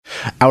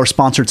Our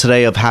sponsor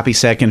today of Happy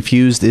Sad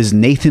Confused is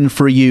Nathan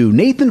For You.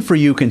 Nathan For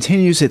You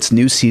continues its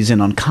new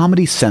season on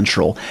Comedy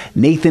Central.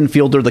 Nathan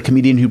Fielder, the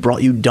comedian who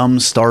brought you Dumb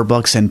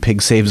Starbucks and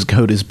Pig Saves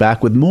Goat, is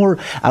back with more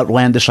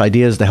outlandish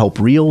ideas to help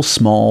real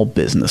small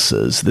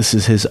businesses. This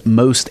is his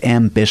most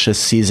ambitious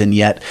season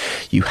yet.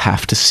 You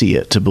have to see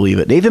it to believe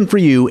it. Nathan For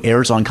You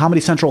airs on Comedy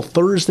Central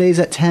Thursdays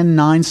at 10,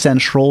 9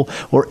 Central,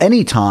 or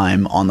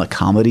anytime on the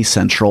Comedy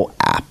Central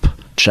app.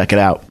 Check it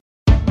out.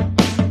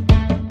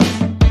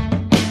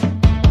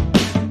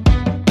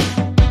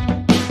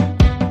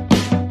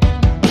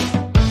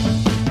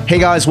 Hey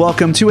guys,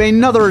 welcome to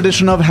another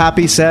edition of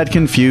Happy, Sad,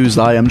 Confused.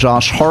 I am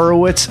Josh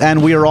Horowitz,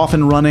 and we are off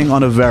and running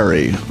on a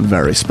very,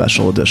 very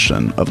special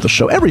edition of the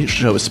show. Every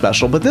show is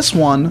special, but this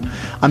one,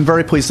 I'm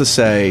very pleased to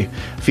say,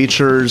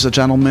 features a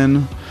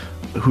gentleman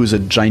who's a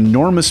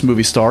ginormous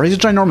movie star. He's a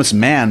ginormous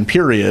man,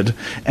 period,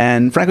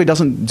 and frankly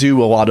doesn't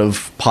do a lot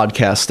of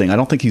podcasting. I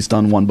don't think he's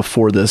done one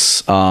before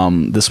this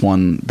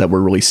one that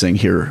we're releasing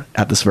here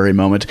at this very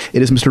moment.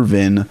 It is Mr.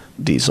 Vin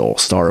Diesel,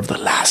 star of The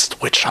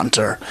Last Witch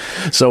Hunter.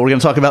 So we're going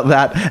to talk about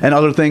that and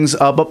other things,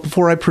 but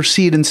before I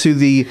proceed into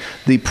the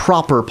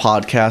proper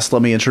podcast,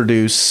 let me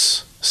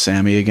introduce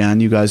Sammy again.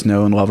 You guys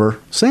know and love her.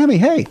 Sammy,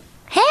 hey.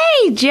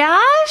 Hey,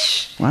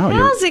 Josh. Wow,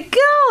 how's it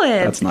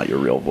going? That's not your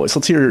real voice.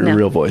 Let's hear your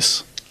real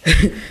voice.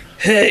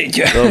 Hey,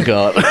 oh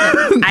God.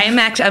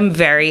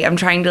 I'm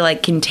trying to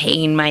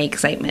contain my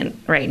excitement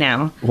right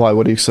now. Why?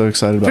 What are you so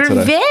excited about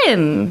today? For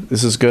Vin.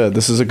 This is good.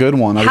 This is a good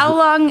one. How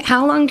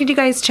long did you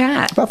guys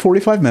chat? About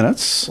 45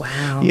 minutes.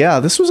 Wow. Yeah,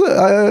 this was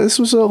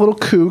a little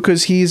coup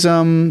because he's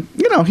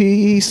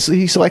he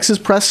selects his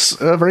press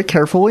very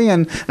carefully,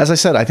 and as I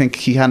said, I think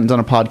he hadn't done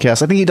a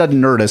podcast. I think he did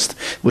Nerdist,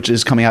 which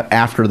is coming out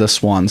after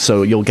this one,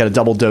 so you'll get a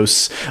double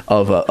dose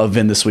of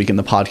Vin this week in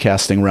the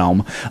podcasting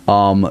realm.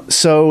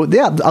 So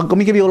yeah, let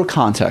me give you a little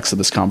context of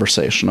this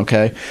conversation,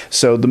 okay?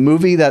 So the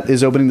movie that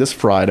is opening this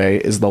Friday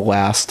is The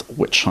Last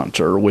Witch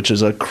Hunter, which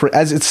is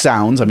as it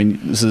sounds, I mean,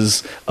 this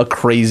is a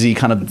crazy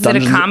kind of Is it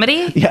a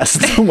comedy? Yes,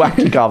 it's a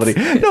wacky comedy.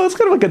 No, it's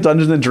kind of like a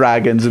Dungeons and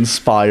Dragons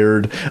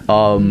inspired,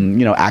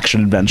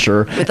 action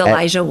adventure. With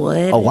Elijah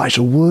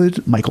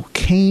Wood, Michael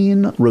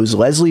Caine, Rose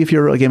Leslie, if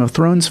you're a Game of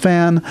Thrones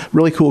fan.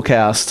 Really cool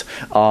cast.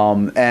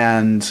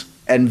 And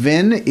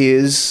Vin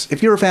is,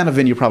 if you're a fan of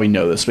Vin, you probably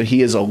know this, but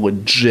he is a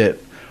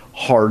legit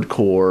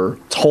hardcore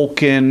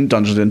Tolkien,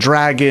 Dungeons and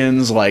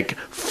Dragons,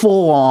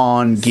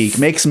 full-on geek.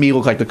 Makes me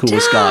look like the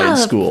coolest guy in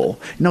school.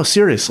 No,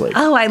 seriously.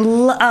 Oh,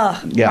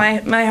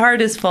 my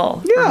heart is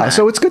full. Yeah,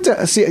 so it's good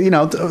to see,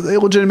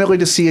 legitimately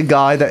to see a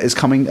guy that is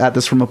coming at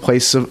this from a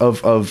place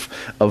of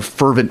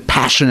fervent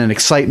passion and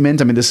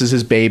excitement. I mean, this is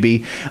his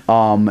baby.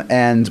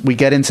 And we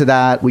get into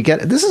that.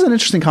 This is an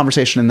interesting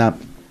conversation in that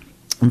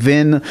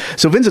Vin's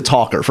a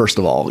talker, first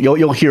of all.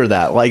 You'll hear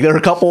that. There are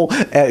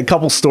a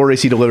couple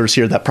stories he delivers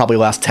here that probably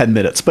last 10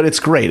 minutes, but it's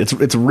great.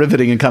 It's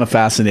riveting and kind of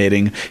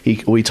fascinating.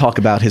 We talk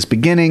about his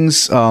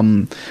beginnings.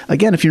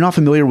 Again, if you're not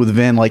familiar with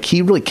Vin,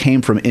 he really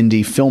came from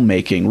indie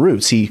filmmaking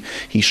roots. He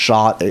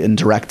shot and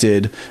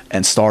directed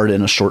and starred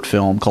in a short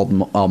film called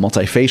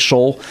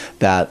Multifacial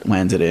that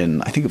landed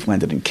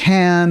in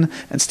Cannes,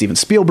 and Steven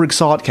Spielberg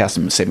saw it, cast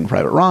him as Saving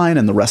Private Ryan,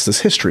 and the rest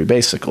is history,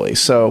 basically.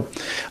 So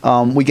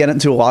we get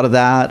into a lot of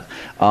that.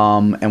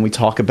 And we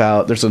talk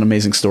about, there's an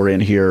amazing story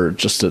in here,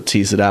 just to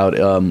tease it out,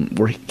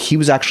 where he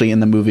was actually in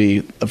the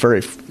movie, a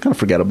very kind of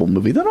forgettable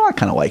movie that I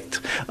kind of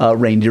liked,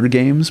 Reindeer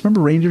Games.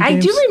 Remember Reindeer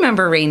Games? I do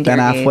remember Reindeer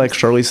Games. Ben Affleck,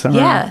 Charlize Theron,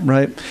 yeah.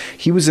 Right?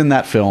 He was in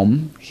that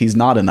film. He's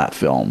not in that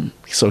film.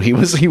 So he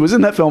was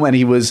in that film, and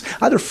he was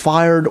either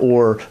fired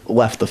or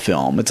left the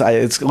film. It's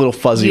a little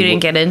fuzzy. You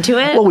didn't get into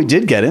it? Well, we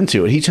did get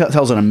into it. He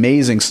tells an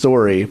amazing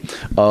story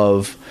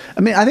of,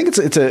 I think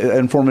it's an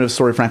informative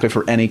story, frankly,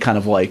 for any kind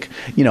of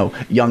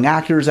young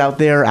actors out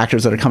there,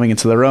 actors that are coming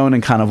into their own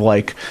and kind of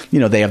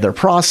they have their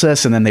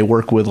process, and then they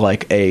work with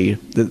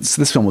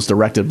this film was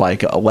directed by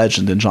a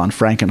legend in John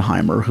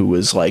Frankenheimer, who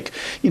was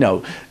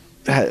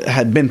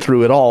had been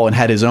through it all and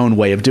had his own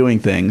way of doing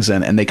things,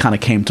 and they kind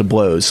of came to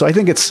blows. So I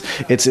think it's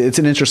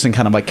an interesting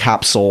kind of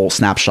capsule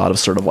snapshot of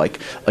sort of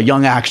a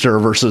young actor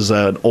versus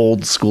an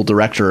old school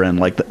director, and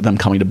them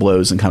coming to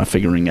blows and kind of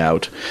figuring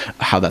out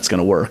how that's going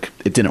to work.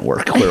 It didn't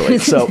work, clearly.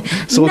 So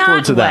look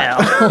forward to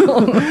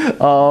that.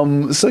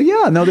 So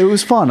yeah, no, it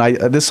was fun.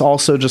 This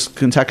also just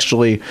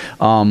contextually,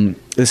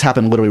 this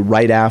happened literally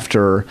right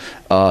after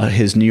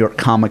his New York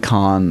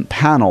Comic-Con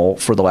panel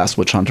for The Last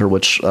Witch Hunter,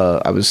 which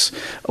I was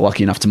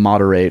lucky enough to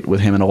moderate with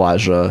him and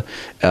Elijah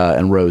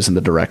and Rose and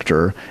the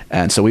director.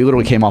 And so we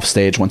literally came off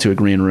stage, went to a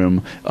green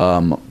room.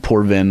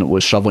 Poor Vin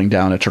was shoveling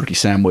down a turkey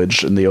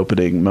sandwich in the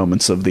opening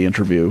moments of the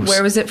interview.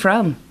 Where was it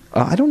from?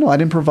 I don't know. I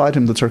didn't provide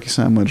him the turkey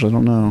sandwich. I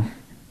don't know.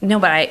 No,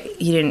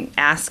 but you didn't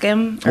ask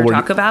him or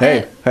talk about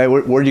it? Hey,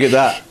 where'd you get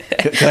that?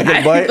 Can I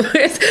get a bite?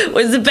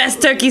 Where's the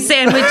best turkey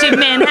sandwich in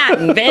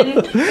Manhattan, Ben?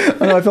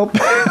 I felt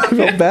bad.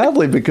 felt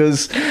badly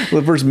because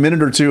the first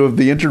minute or two of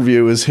the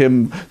interview is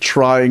him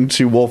trying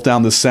to wolf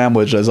down the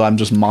sandwich as I'm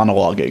just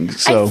monologuing.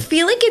 So I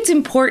feel like it's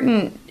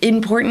important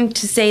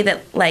to say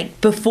that, like,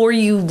 before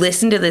you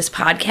listen to this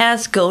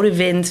podcast, go to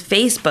Vin's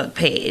Facebook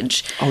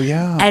page. Oh,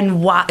 yeah.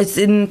 And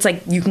it's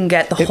like you can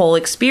get the whole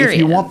experience. If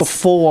you want the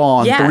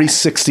full-on Yeah.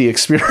 360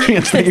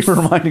 experience that you're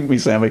reminding me,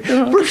 Sammy.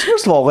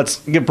 First of all, let's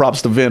give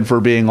props to Vin for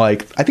being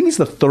like, I think he's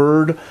the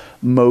third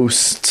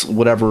most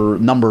whatever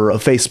number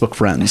of Facebook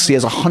friends. He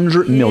has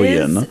 100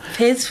 million.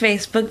 His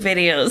Facebook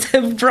videos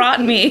have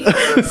brought me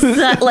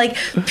like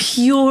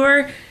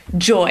pure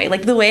joy,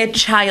 like the way a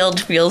child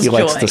feels He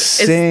joy. likes to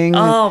sing.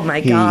 Oh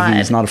my God.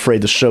 He's not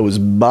afraid to show his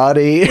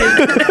body.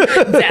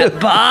 That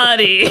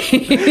body.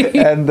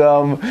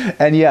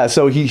 and yeah,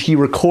 so he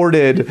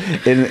recorded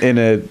in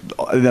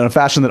a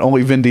fashion that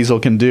only Vin Diesel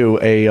can do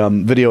a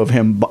video of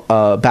him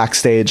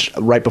backstage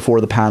right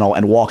before the panel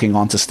and walking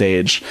onto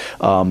stage.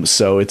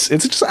 So it's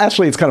just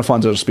actually it's kind of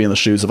fun to just be in the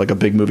shoes of like a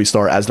big movie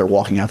star as they're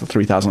walking out to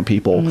 3,000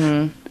 people.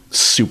 Mm-hmm.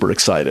 Super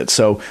excited.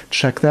 So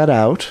check that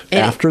out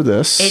after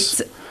this.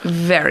 It's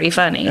very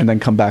funny. And then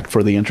come back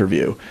for the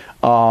interview.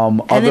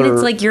 And then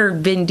it's like you're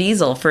Vin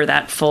Diesel for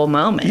that full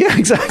moment. Yeah,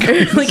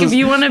 exactly. Like if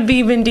you want to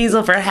be Vin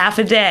Diesel for half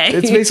a day.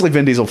 It's basically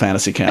Vin Diesel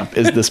Fantasy Camp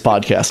is this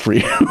podcast for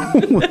you.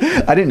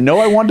 I didn't know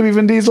I wanted to be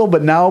Vin Diesel,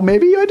 but now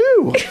maybe I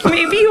do.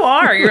 Maybe you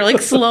are. You're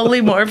like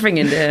slowly morphing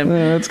into him.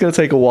 It's going to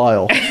take a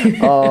while.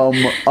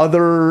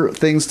 Other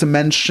things to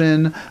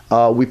mention,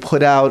 we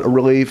put out a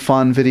really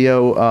fun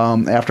video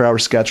after our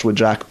sketch with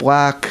Jack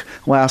Black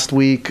last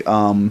week.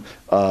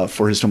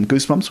 For his film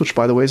Goosebumps, which,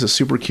 by the way, is a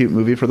super cute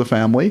movie for the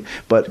family.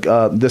 But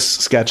this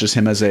sketch is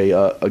him as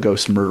a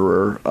ghost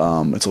murderer.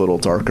 It's a little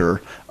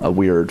darker,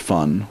 weird,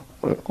 fun.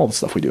 All the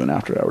stuff we do in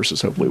After Hours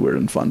is hopefully weird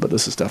and fun, but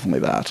this is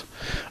definitely that.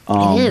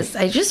 It is.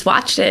 I just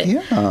watched it,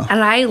 yeah.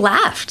 and I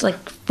laughed like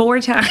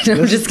 4 times.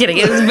 I'm just kidding.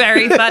 It was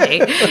very funny.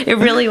 It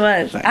really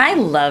was. I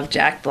love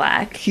Jack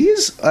Black.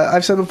 He's,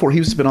 I've said before,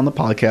 he's been on the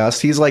podcast.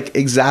 He's like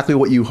exactly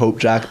what you hope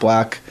Jack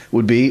Black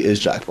would be is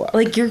Jack Black.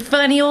 Like your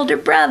funny older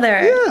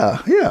brother.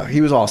 Yeah. He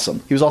was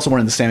awesome. He was also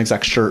wearing the same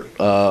exact shirt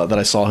that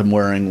I saw him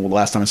wearing the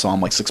last time I saw him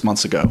like 6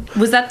 months ago.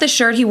 Was that the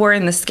shirt he wore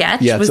in the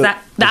sketch? Yeah.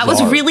 That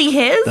was really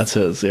his? That's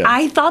his, yeah.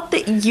 I thought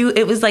that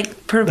it was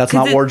like... That's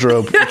not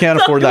wardrobe. You can't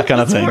afford that kind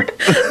of thing. Like,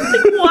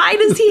 why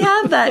does he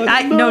have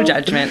that? No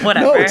judgment,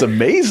 whatever. No, it's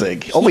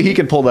amazing. Only he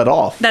can pull that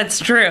off. That's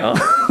true.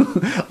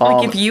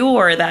 Like if you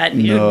wore that,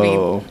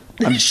 you'd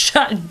be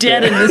shot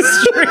dead in the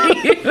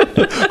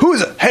street. Who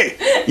is it? Hey,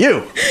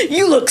 you.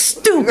 You look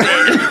stupid.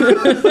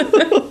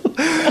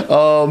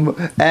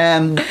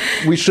 And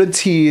we should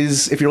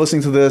tease, if you're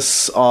listening to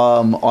this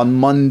on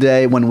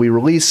Monday when we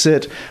release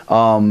it,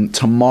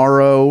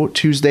 tomorrow,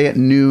 Tuesday at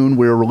noon,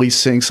 we're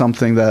releasing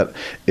something that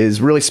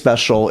is really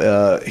special.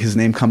 His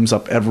name comes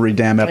up every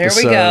damn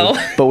episode. There we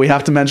go. But we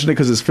have to mention it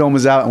because his film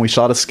is out and we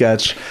shot a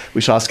sketch.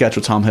 We shot a sketch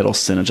with Tom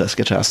Hiddleston and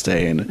Jessica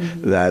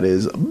Chastain. That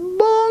is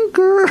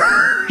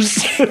bonkers.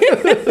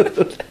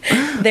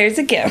 There's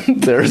a gimp.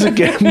 There's a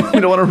gimp. We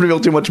don't want to reveal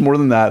too much more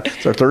than that.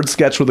 It's our third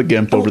sketch with a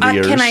gimp over the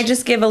years. Can I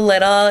just give a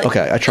little?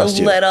 Okay, I trust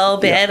you. A little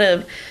bit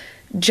of.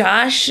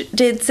 Josh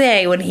did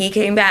say when he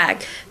came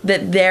back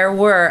that there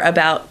were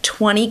about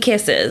 20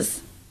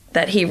 kisses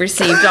that he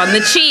received on the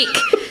cheek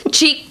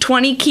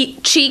 20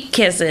 cheek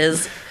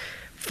kisses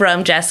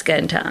from Jessica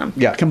and Tom.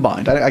 Yeah,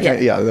 combined.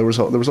 There was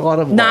a lot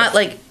of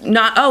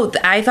love.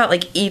 I thought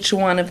like each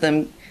one of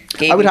them.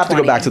 I would have to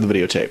go back to the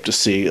videotape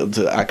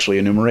to actually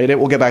enumerate it.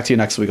 We'll get back to you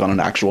next week on an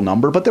actual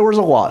number, but there was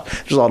a lot.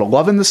 There's a lot of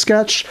love in the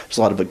sketch. There's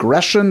a lot of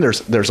aggression.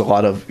 There's a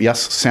lot of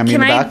Sammy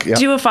in the back. Can I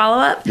do a follow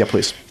up? Yeah,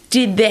 please.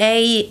 Did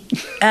they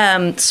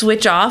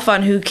switch off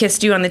on who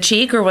kissed you on the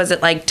cheek, or was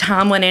it like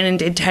Tom went in and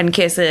did 10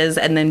 kisses,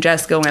 and then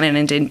Jessica went in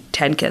and did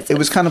 10 kisses? It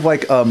was kind of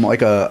like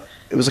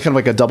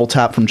a double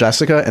tap from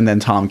Jessica, and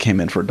then Tom came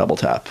in for a double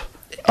tap.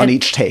 On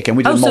each take, and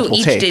we did multiple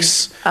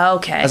takes.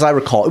 Okay. As I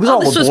recall, it was all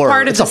a blur. This was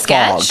part of it's the a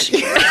sketch.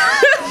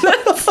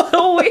 That's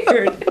so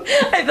weird.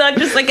 I thought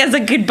just like as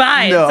a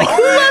goodbye. No. It's like,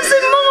 who loves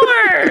it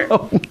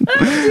more?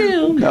 I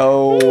do.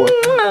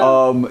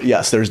 No.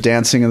 Yes, there's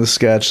dancing in the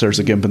sketch. There's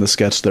a gimp in the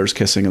sketch. There's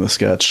kissing in the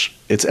sketch.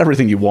 It's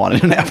everything you want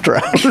in an After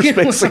Hours,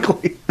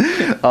 basically.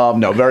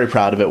 No, very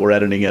proud of it. We're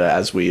editing it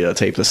as we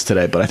tape this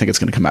today, but I think it's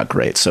going to come out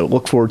great. So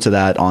look forward to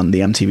that on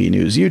the MTV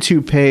News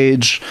YouTube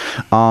page.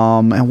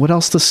 And what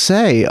else to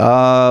say?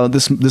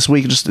 This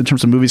week, just in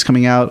terms of movies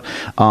coming out,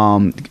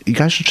 you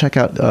guys should check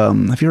out.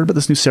 Have you heard about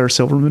this new Sarah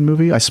Silverman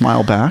movie? I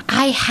Smile Back.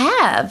 I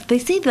have. They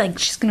say like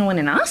she's going to win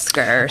an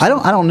Oscar. I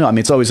don't know. I mean,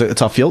 it's always a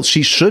tough field.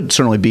 She should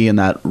certainly be in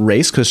that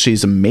race because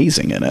she's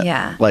amazing in it.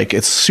 Yeah. Like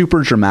it's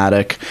super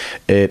dramatic.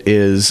 It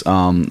is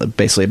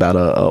basically about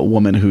a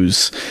woman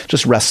who's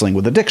just wrestling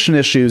with addiction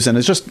issues, and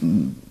it's just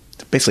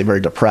basically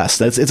very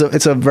depressed.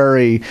 It's a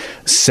very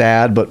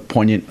sad but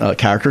poignant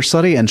character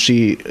study, and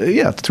she,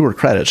 to her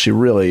credit, she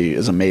really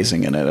is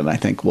amazing in it, and I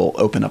think will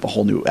open up a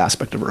whole new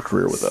aspect of her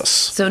career with this.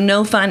 So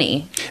no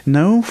funny.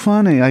 No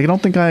funny. I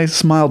don't think I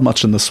smiled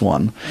much in this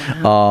one.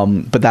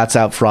 But that's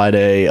out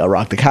Friday.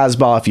 Rock the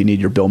Casbah, if you need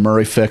your Bill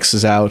Murray fix,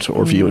 is out,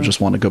 or if you would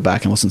just want to go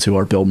back and listen to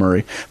our Bill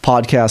Murray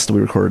podcast that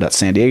we recorded at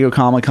San Diego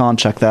Comic-Con,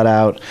 check that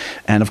out.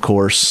 And of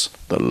course,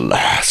 The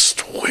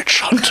Last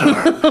Witch Hunter.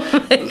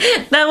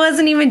 That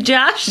wasn't even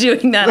Josh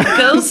doing that. A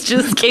ghost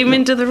just came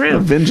into the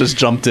room. Vin just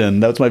jumped in.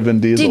 That's my Vin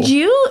Diesel. Did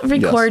you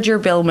record your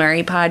Bill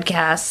Murray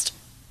podcast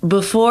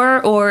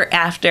before or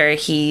after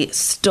he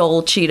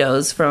stole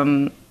Cheetos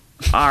from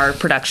our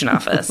production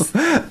office?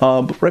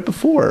 Right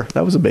before.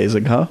 That was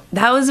amazing, huh?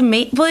 That was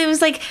amazing. Well, it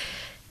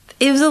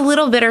was a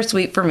little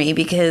bittersweet for me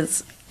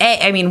because,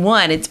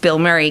 one, it's Bill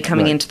Murray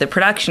coming into the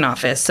production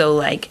office.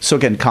 So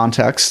again,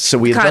 context. So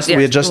we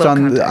had just done,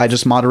 context. I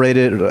just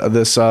moderated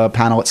this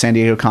panel at San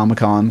Diego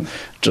Comic-Con,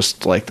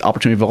 just like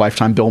Opportunity of a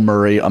Lifetime, Bill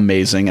Murray,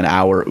 amazing, an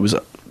hour. It was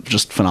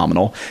just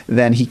phenomenal.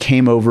 Then he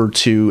came over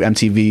to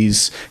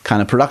MTV's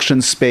kind of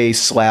production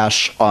space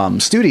 /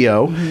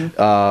 studio,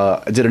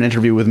 did an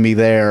interview with me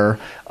there,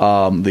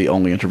 the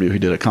only interview he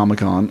did at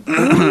Comic-Con,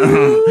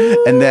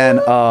 and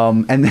then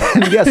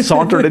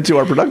sauntered into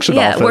our production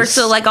office. Yeah, we're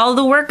so all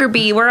the worker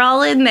bee, we're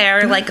all in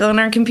there on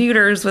our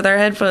computers with our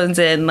headphones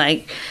in,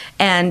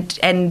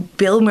 and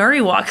Bill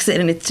Murray walks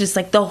in, and it's just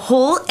the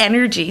whole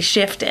energy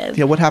shifted.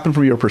 Yeah, what happened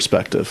from your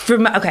perspective?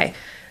 Okay.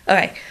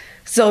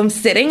 So I'm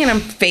sitting and I'm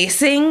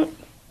facing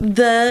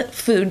the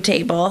food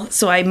table.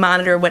 So I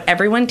monitor what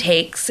everyone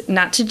takes,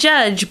 not to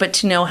judge, but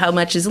to know how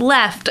much is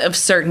left of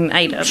certain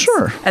items.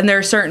 Sure. And there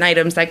are certain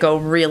items that go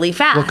really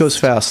fast. What goes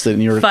fast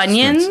in your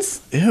Funyuns?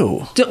 Experience?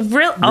 Ew.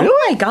 Really?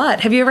 Oh my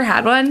God. Have you ever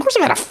had one? Of course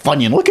I've had a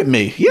Funyun. Look at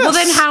me. Yes. Well,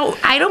 then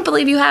I don't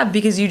believe you have,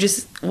 because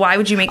why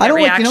would you make that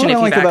reaction if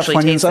you've actually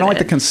tasted it? I don't like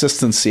the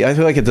consistency. I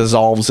feel like it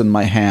dissolves in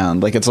my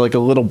hand. It's a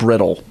little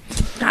brittle.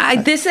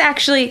 This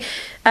actually...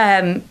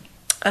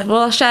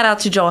 well, shout out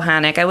to Joel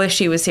Hannick. I wish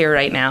he was here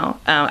right now.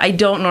 I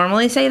don't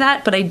normally say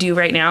that, but I do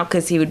right now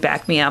because he would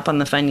back me up on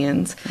the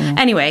Funyuns.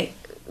 Anyway,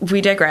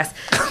 we digress.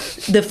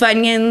 The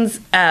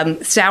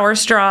Funyuns, sour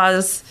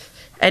straws,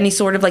 any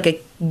sort of a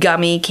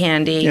gummy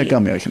candy. Yeah,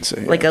 gummy I can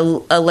say. Yeah.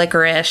 A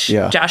licorice.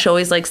 Yeah. Josh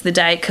always likes the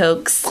Diet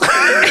Cokes.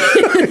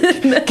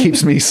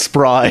 Keeps me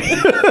spry.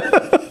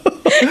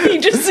 He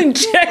just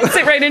injects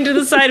it right into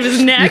the side of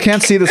his neck. You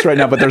can't see this right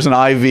now, but there's an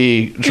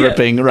IV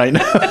dripping right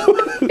now.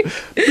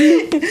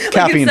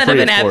 Caffeine instead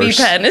free, of an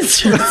EpiPen,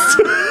 it's just.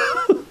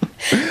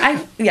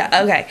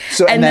 Okay.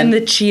 So and then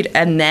the Cheetos.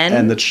 And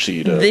the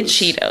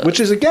Cheetos, which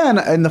is again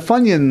in the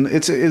Funyun.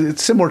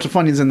 It's similar to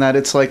Funyuns in that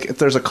it's if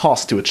there's a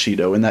cost to a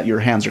Cheeto, in that your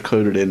hands are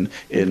coated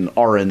in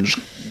orange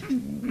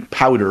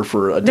powder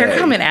for a day. They're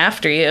coming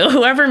after you.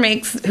 Whoever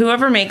makes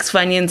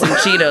Funyuns and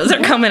Cheetos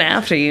are coming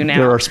after you now.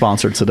 They're our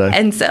sponsor today.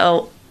 And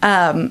so,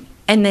 and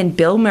then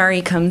Bill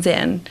Murray comes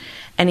in,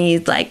 and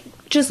he's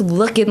just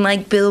looking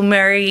like Bill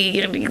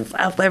Murray. Everyone's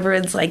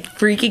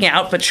freaking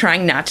out, but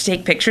trying not to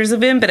take pictures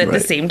of him. But at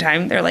the same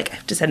time, they're I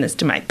have to send this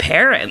to my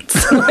parents.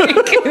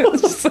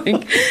 It's just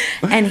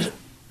and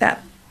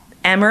that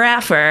Emma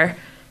Raffer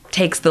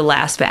takes the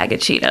last bag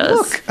of Cheetos.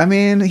 Look,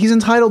 he's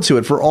entitled to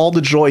it for all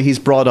the joy he's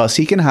brought us.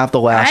 He can have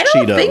the last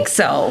Cheeto. I don't think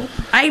so.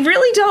 I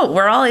really don't.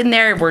 We're all in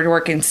there. We're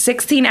working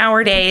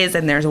 16-hour days,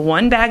 and there's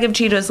one bag of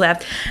Cheetos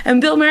left. And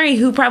Bill Murray,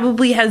 who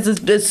probably has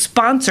a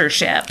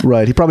sponsorship.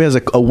 Right. He probably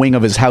has a wing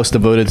of his house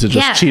devoted to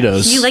just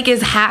Cheetos. He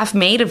is half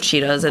made of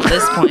Cheetos at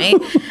this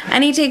point.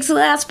 And he takes the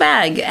last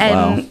bag.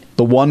 And wow.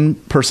 The one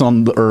person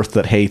on the earth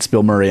that hates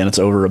Bill Murray, and it's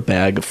over a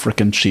bag of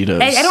frickin'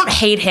 Cheetos. I don't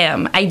hate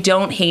him.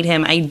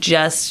 I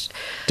just...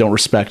 don't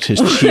respect his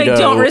Cheeto I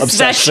don't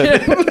respect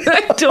obsession. him.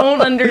 I don't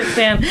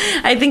understand.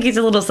 I think he's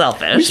a little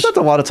selfish. We spent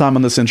a lot of time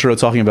on this intro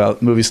talking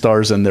about movie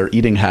stars and their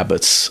eating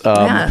habits.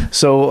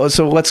 So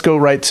let's go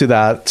right to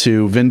that,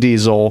 to Vin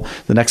Diesel.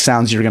 The next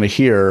sounds you're going to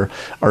hear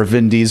are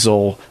Vin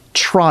Diesel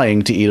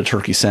trying to eat a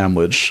turkey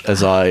sandwich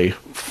as I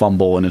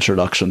fumble an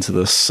introduction to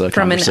this from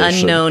conversation. An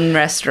unknown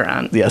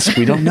restaurant. Yes,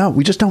 we don't know.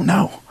 We just don't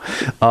know.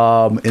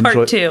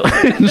 Part 2.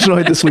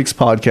 Enjoy this week's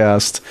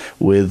podcast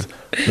with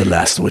the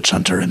last witch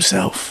hunter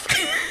himself,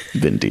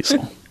 Vin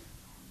Diesel.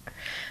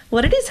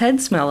 What did his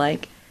head smell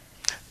like?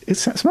 It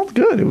smelled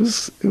good. It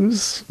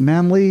was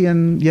manly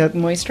and yet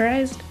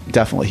moisturized.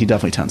 Definitely, he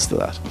definitely tends to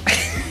that.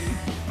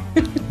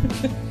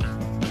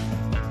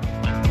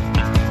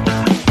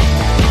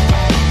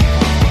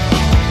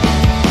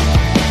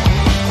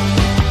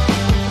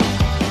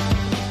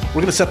 We're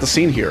going to set the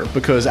scene here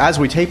because as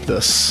we tape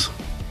this,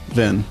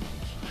 Vin,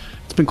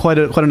 it's been quite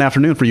an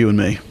afternoon for you and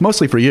me.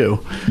 Mostly for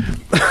you.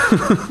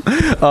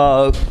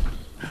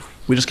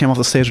 We just came off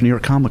the stage of New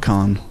York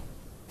Comic-Con.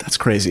 That's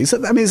crazy. Is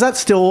that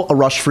still a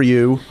rush for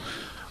you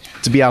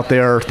to be out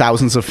there,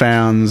 thousands of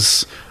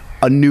fans,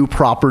 a new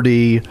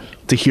property,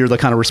 to hear the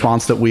kind of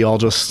response that we all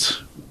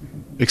just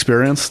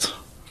experienced?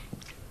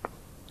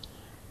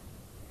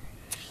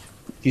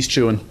 He's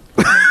chewing.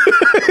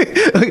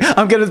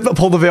 I'm going to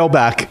pull the veil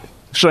back.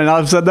 Should I not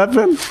have said that,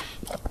 Finn?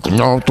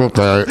 No, it's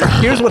okay.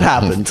 Here's what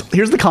happened.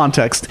 Here's the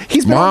context.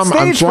 He's been Mom, on stage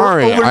I'm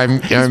sorry. For over, I'm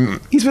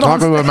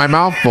talking with my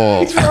mouth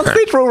full. He's been on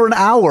stage for over an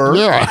hour.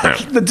 Yeah.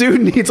 The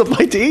dude needs a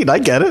bite to eat. I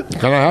get it.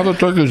 Can I have a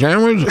turkey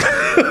sandwich?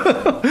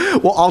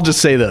 Well, I'll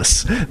just say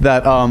this: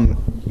 that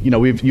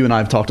you and I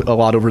have talked a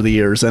lot over the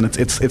years, and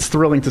it's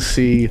thrilling to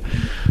see.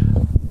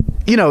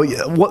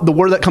 What the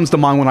word that comes to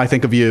mind when I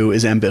think of you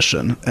is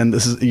ambition. And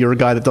you're a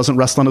guy that doesn't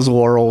rest on his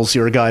laurels.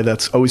 You're a guy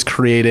that's always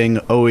creating,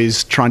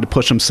 always trying to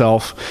push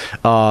himself.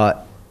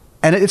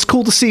 And it's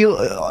cool to see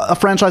a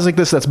franchise like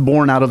this that's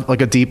born out of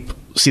like a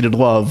deep-seated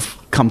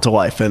love come to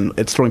life. And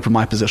it's thrilling from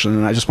my position.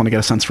 And I just want to get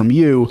a sense from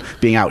you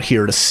being out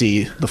here to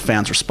see the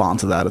fans respond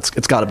to that.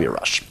 It's got to be a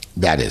rush.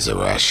 That is a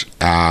rush.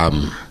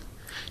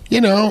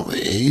 You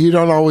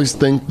don't always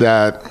think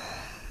that.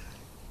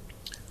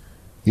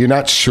 You're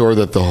not sure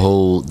that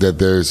that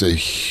there's a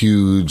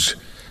huge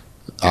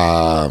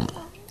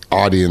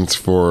audience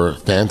for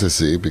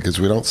fantasy because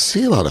we don't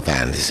see a lot of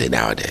fantasy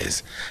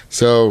nowadays.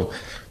 So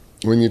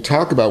when you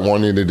talk about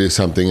wanting to do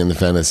something in the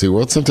fantasy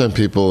world, sometimes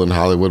people in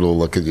Hollywood will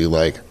look at you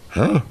like,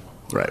 huh?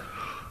 Right.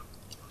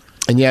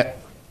 And yet,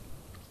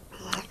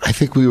 I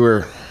think we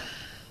were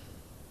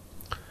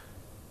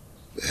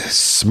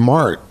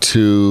smart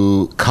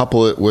to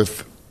couple it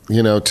with,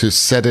 to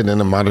set it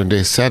in a modern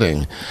day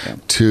setting,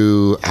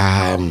 to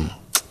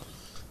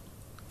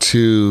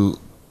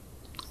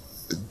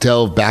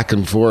delve back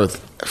and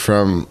forth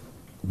from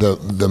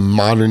the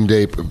modern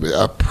day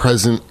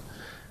present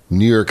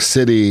New York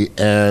City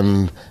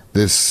and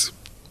this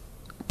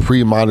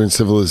pre-modern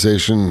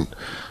civilization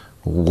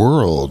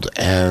world.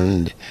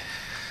 And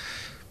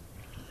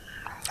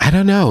I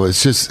don't know.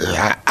 It's just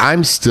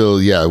I'm still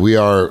we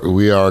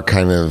are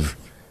kind of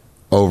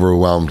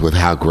overwhelmed with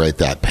how great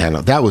that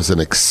panel. That was an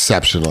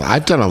exceptional.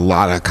 I've done a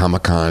lot of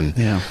Comic-Con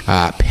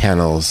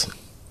panels,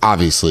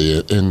 obviously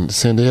in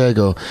San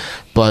Diego,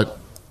 but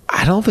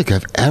I don't think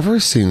I've ever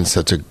seen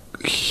such a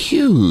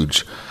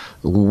huge,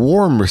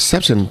 warm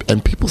reception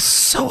and people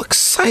so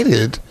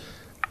excited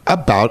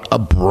about a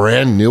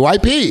brand new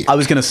IP. I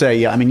was going to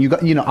say, I mean,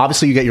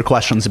 obviously you get your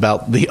questions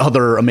about the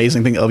other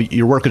amazing thing of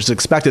your work as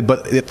expected,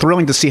 but it's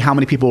thrilling to see how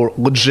many people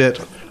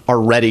legit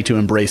are ready to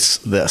embrace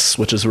this,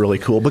 which is really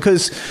cool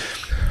because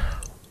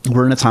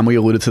we're in a time, we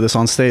alluded to this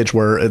on stage,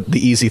 where the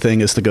easy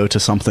thing is to go to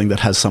something that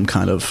has some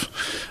kind of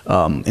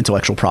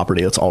intellectual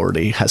property that's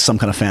already has some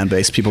kind of fan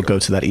base. People go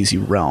to that easy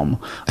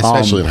realm.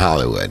 Especially in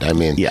Hollywood. I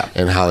mean,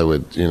 in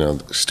Hollywood,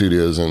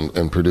 studios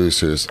and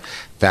producers,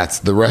 that's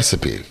the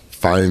recipe.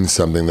 Find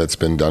something that's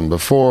been done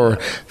before,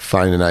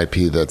 find an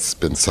IP that's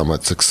been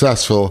somewhat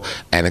successful,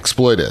 and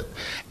exploit it.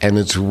 And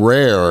it's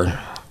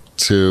rare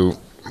to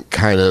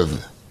kind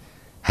of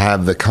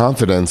have the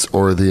confidence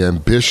or the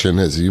ambition,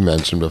 as you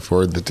mentioned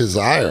before, the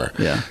desire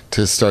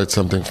to start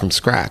something from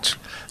scratch.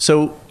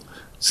 So,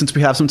 since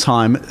we have some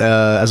time,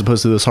 as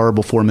opposed to those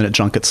horrible 4-minute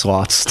junket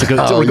slots, to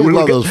go, you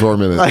love those 4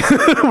 minutes.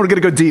 We're going to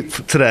go deep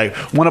today.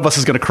 One of us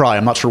is going to cry.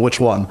 I'm not sure which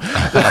one.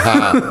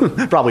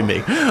 Probably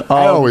me.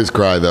 I always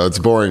cry, though. It's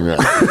boring now.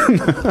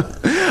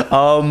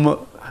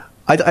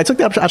 I took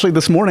the option. Actually,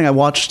 this morning I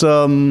watched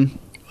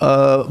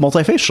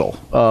Multifacial,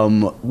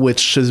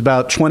 which is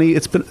about 20.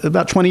 It's been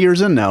about 20 years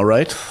in now,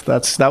 right?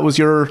 That was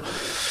your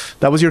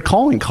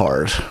calling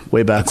card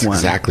way back when.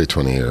 Exactly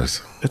 20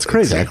 years. It's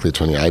crazy. Exactly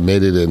 20. I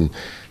made it in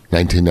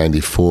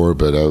 1994,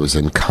 but I was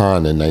in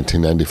Cannes in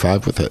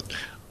 1995 with it.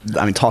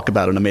 I mean, talk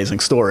about an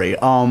amazing story.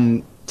 Tell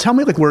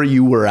me, where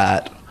you were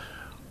at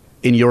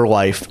in your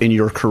life, in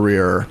your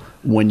career,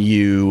 when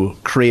you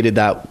created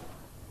that.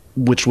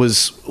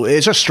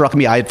 It just struck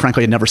me. I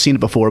frankly had never seen it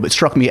before, but it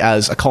struck me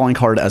as a calling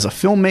card as a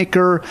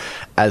filmmaker,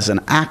 as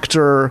an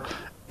actor.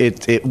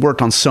 It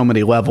worked on so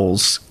many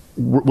levels.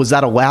 Was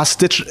that a last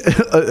ditch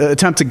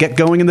attempt to get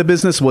going in the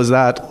business? What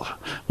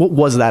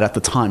was that at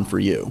the time for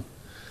you?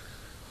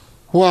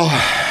 Well,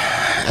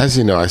 as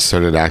you know, I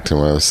started acting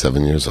when I was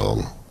 7 years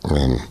old,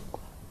 and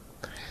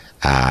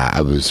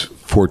I was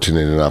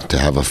fortunate enough to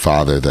have a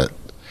father that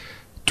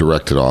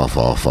directed off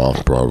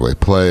Broadway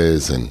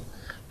plays and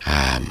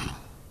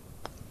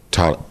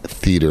taught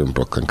theater in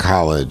Brooklyn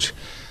College.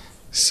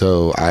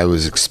 So I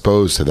was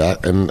exposed to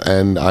that,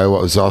 and I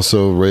was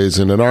also raised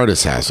in an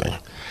artist housing.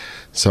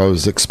 So I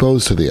was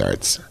exposed to the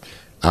arts.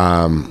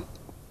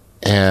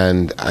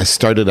 And I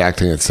started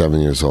acting at 7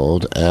 years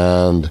old,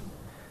 and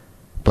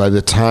by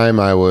the time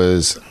I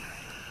was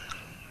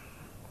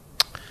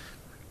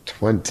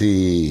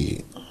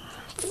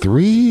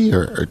 23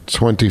 or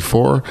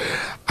 24,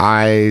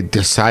 I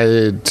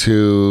decided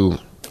to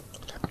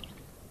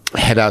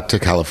head out to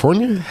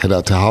California, head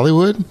out to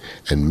Hollywood,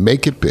 and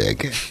make it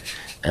big.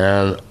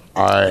 And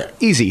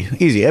Easy.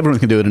 Everyone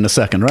can do it in a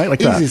second, right?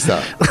 Like easy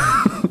that.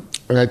 stuff.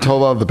 And I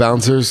told all the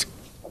bouncers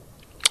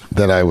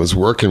that I was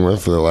working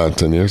with for the last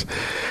 10 years,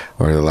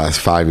 or the last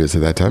 5 years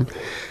at that time,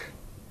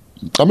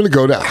 I'm going to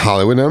go to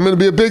Hollywood and I'm going to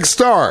be a big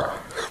star.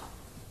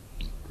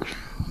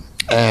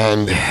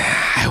 And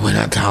I went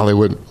out to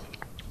Hollywood.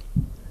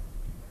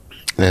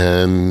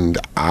 and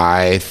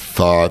I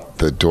thought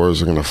the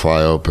doors were going to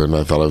fly open.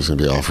 I thought I was going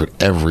to be offered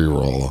every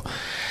role.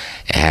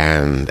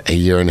 And a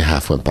year and a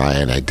half went by,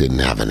 and I didn't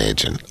have an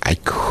agent. I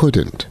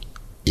couldn't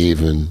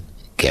even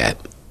get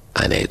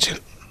an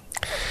agent.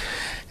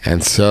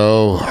 And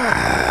so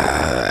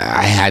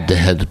I had to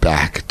head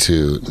back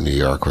to New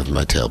York with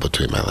my tail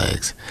between my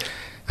legs.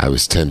 I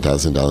was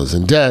 $10,000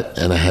 in debt,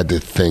 and I had to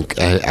think,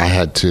 I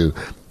had to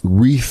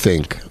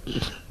rethink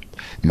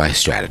my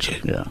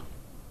strategy. Yeah.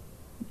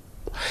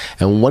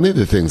 And one of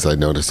the things I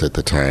noticed at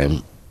the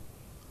time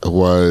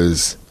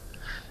was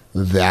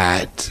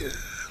that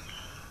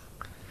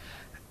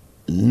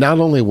not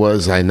only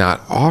was I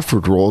not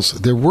offered roles,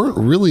 there weren't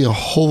really a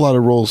whole lot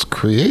of roles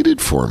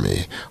created for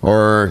me.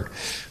 Or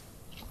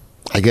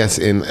I guess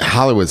in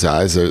Hollywood's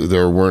eyes,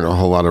 there weren't a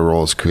whole lot of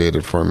roles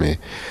created for me.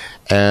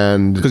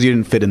 And because you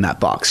didn't fit in that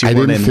box. I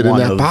didn't fit in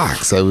that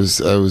box. I was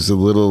a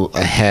little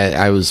ahead.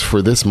 I was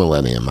for this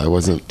millennium. I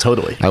wasn't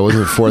totally. I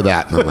wasn't for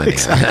that millennium.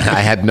 Exactly. I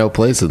had no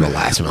place in the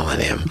last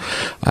millennium.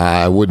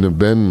 I wouldn't have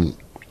been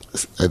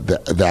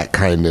that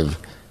kind of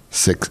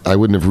I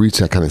wouldn't have reached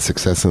that kind of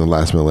success in the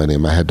last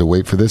millennium. I had to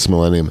wait for this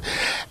millennium,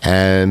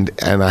 and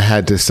I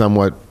had to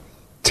somewhat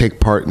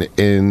take part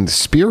in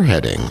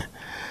spearheading.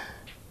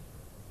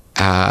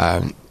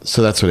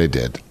 So that's what I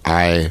did.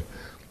 I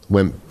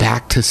went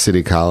back to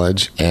City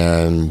College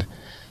and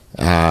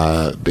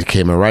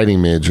became a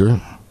writing major,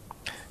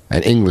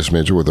 an English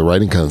major with a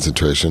writing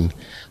concentration,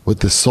 with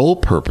the sole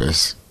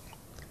purpose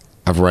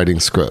of writing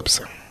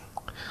scripts.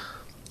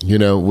 You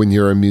know, when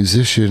you're a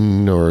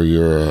musician or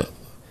you're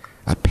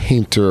a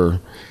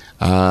painter,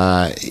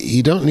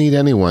 you don't need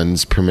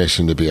anyone's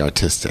permission to be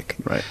artistic.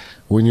 Right.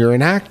 When you're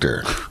an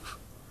actor,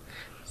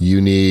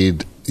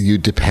 you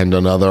depend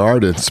on other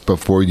artists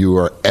before you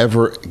are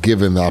ever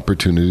given the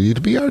opportunity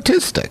to be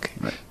artistic.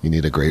 Right. You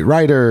need a great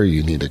writer,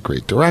 you need a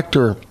great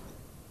director.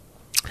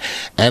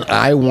 And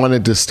I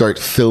wanted to start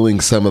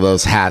filling some of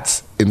those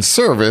hats in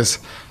service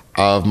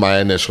of my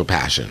initial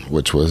passion,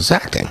 which was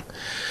acting.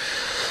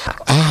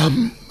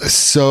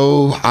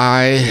 So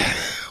I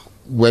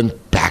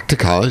went back to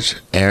college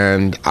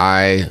and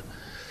I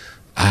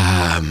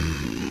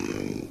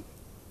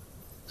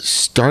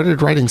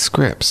started writing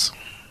scripts.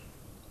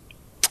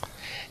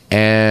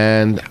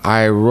 And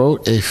I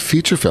wrote a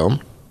feature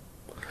film,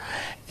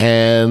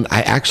 and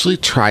I actually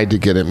tried to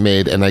get it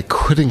made, and I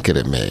couldn't get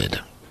it made.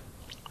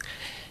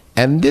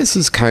 And this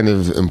is kind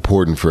of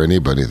important for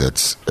anybody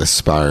that's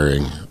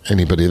aspiring,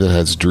 anybody that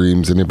has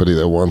dreams, anybody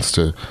that wants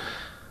to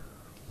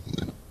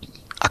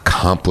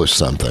accomplish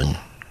something.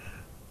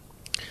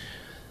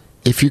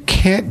 If you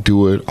can't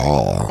do it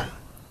all,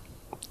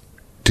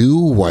 do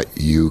what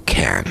you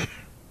can.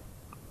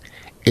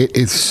 It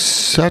is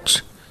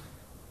such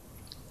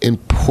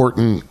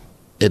important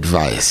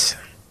advice,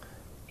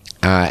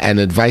 and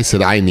advice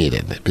that I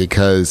needed,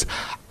 because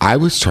I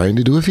was trying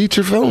to do a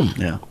feature film.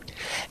 Yeah.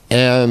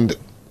 And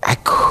I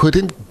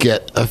couldn't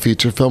get a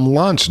feature film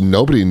launched.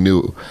 Nobody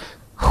knew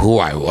who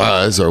I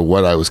was or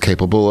what I was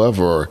capable of,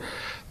 or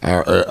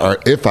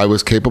if I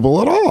was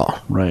capable at all.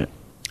 Right.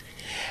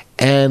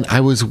 And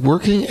I was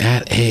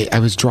I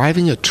was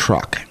driving a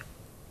truck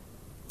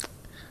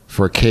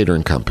for a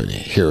catering company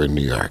here in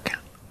New York.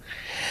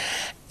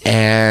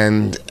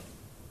 And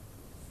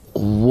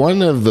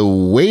one of the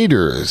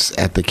waiters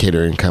at the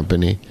catering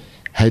company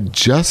had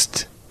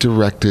just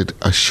directed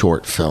a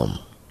short film.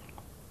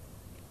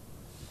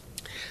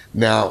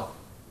 Now,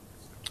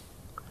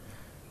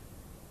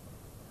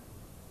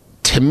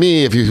 to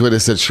me, if you would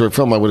have said short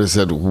film, I would have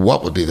said,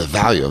 what would be the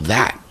value of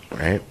that,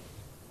 right?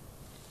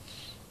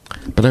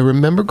 But I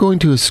remember going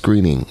to a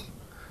screening,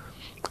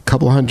 a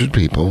couple hundred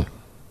people,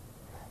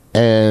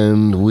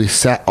 and we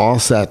all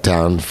sat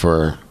down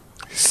for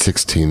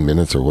 16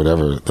 minutes or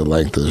whatever the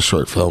length of the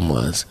short film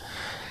was.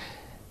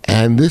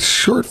 And this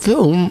short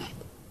film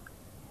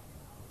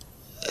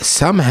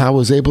somehow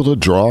was able to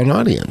draw an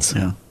audience.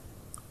 Yeah.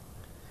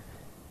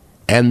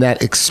 And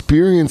that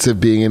experience of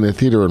being in a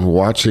theater and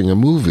watching a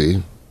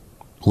movie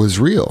was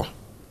real.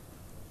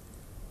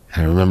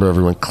 And I remember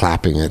everyone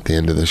clapping at the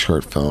end of the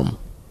short film.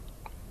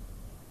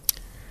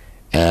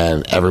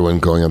 And everyone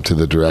going up to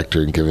the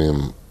director and giving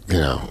him,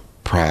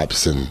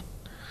 props and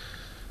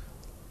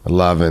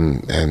love.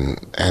 And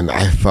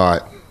I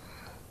thought,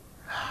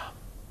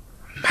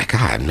 my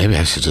God, maybe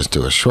I should just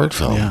do a short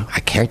film. Yeah. I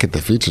can't get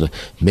the feature.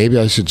 Maybe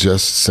I should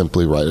just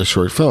simply write a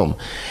short film.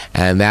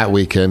 And that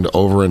weekend,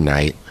 over a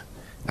night,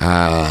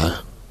 I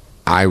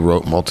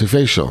wrote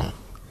Multifacial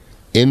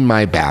in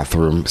my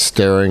bathroom,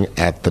 staring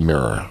at the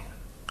mirror.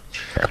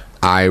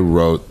 I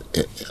wrote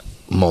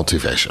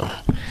Multifacial,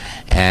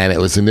 and it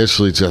was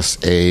initially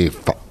just a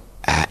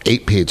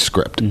 8-page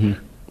script. Mm-hmm.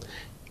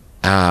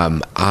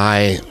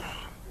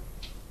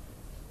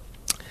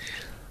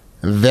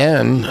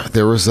 Then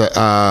there was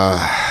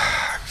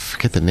I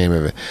forget the name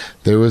of it.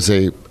 There was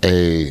a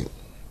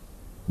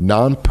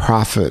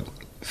nonprofit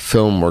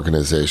film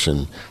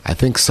organization, I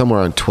think somewhere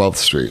on 12th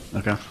Street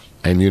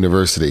and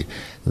University,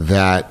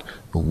 that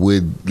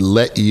would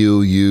let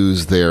you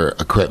use their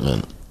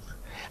equipment.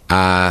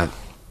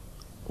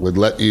 would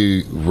let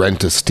you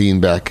rent a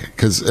Steenbeck,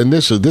 because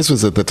initially this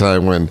was at the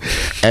time when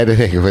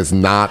editing was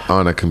not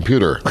on a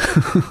computer.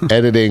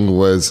 Editing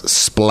was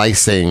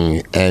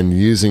splicing and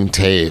using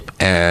tape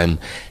and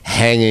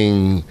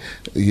hanging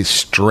these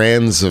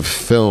strands of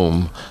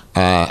film,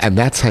 and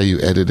that's how you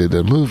edited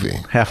a movie.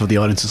 Half of the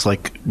audience is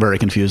like very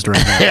confused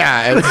right now.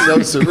 Yeah, it's so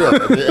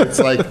surreal. It's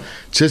like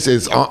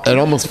it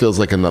almost feels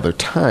like another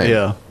time.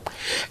 Yeah.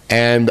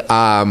 And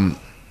I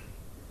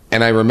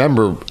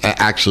remember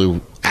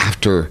actually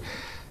after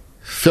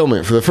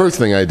filming, for the first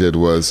thing I did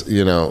was,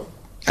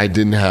 I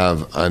didn't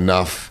have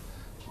enough.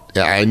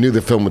 I knew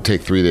the film would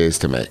take 3 days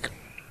to make,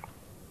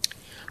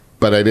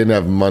 but I didn't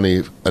have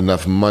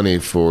enough money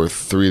for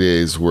 3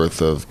 days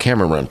worth of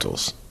camera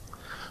rentals.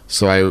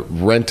 So I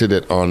rented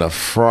it on a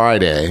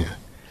Friday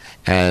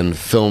and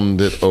filmed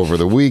it over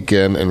the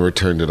weekend and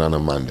returned it on a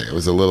Monday. It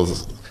was a little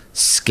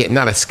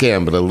not a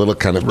scam, but a little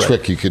kind of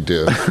trick you could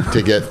do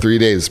to get 3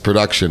 days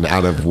production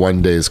out of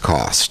 1 day's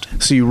cost.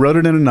 So you wrote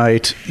it in a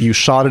night, you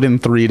shot it in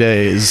 3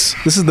 days.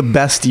 This is the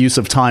best use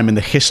of time in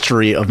the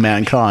history of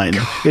mankind.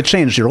 It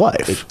changed your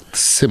life. It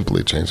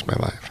simply changed my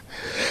life.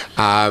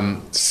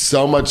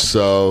 So much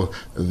so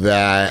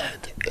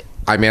that,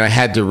 I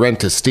had to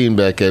rent a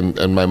Steenbeck,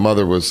 and my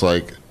mother was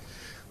like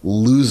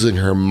losing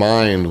her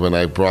mind when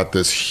I brought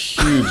this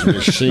huge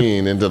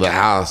machine into the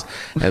house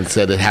and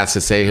said it has to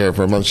stay here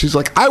for a month. She's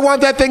like, I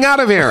want that thing out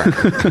of here.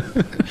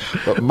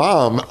 But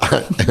Mom,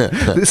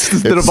 this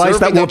is the device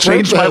that will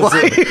change my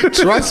life.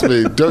 Trust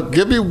me. Don't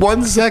give me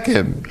 1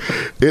 second.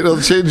 It'll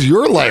change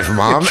your life,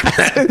 Mom.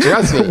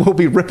 Trust me. It will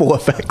be ripple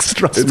effects.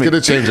 Trust me. It's going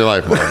to change your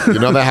life, Mom. You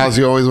know the house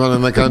you always wanted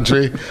in the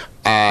country?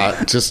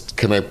 Can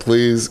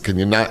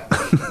you not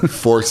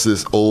force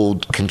this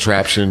old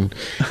contraption,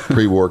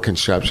 pre-war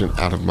contraption,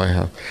 out of my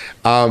house?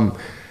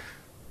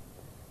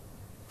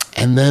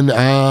 And then,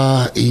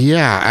 there's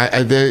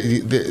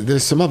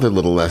some other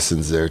little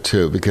lessons there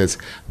too, because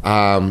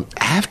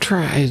after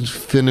I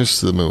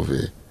finished the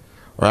movie,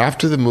 or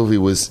after the movie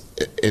was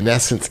in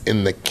essence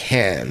in the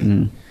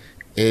can,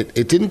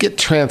 it didn't get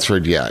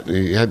transferred yet.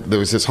 There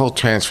was this whole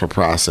transfer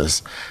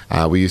process.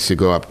 We used to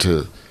go up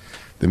to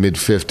the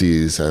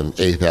mid-50s on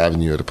 8th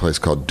Avenue at a place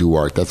called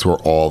Duart. That's where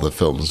all the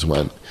films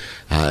went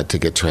to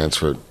get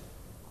transferred.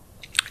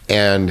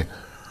 And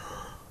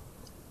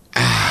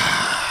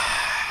I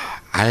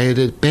had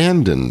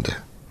abandoned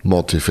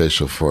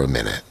multifacial for a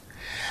minute.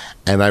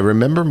 And I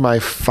remember my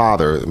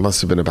father, it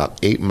must have been about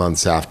 8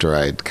 months after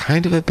I'd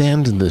kind of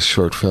abandoned this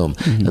short film.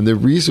 Mm-hmm. And the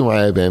reason why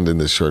I abandoned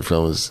this short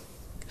film was,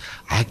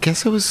 I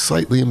guess I was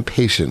slightly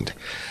impatient.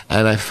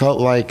 And I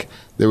felt like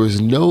there was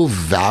no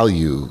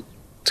value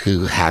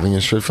to having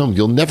a short film.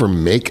 You'll never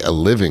make a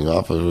living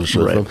off of a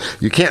short film.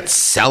 You can't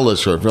sell a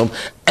short film.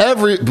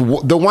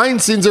 The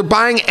Weinsteins are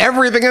buying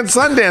everything at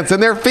Sundance,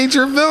 and they're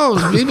feature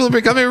films. People are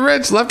becoming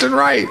rich left and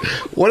right.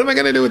 What am I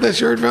going to do with this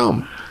short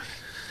film?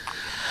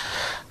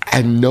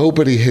 And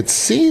nobody had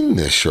seen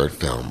this short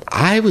film.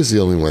 I was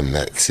the only one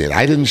that seen it.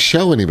 I didn't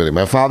show anybody.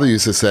 My father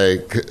used to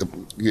say,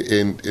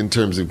 in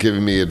terms of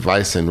giving me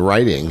advice in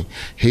writing,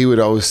 he would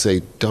always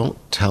say, don't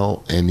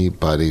tell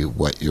anybody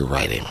what you're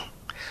writing.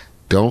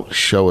 Don't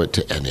show it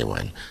to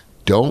anyone.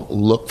 Don't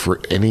look for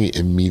any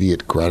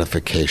immediate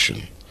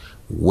gratification.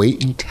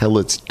 Wait until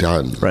it's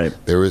done. Right.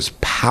 There is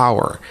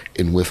power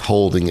in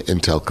withholding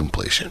until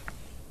completion.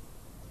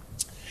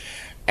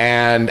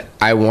 And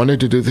I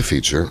wanted to do the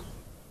feature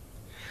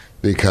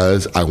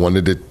because I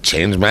wanted to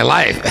change my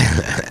life.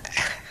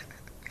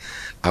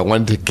 I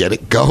wanted to get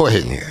it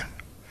going.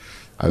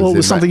 Well, it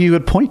was something you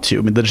could point to.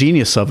 I mean, the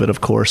genius of it,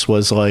 of course,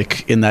 was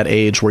like in that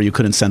age where you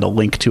couldn't send a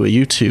link to a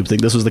YouTube thing.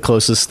 This was the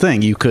closest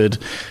thing you could.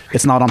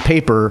 It's not on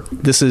paper.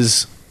 This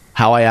is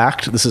how I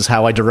act. This is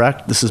how I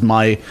direct. This is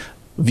my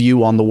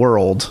view on the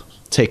world.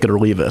 Take it or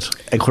leave it.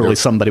 And clearly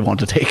somebody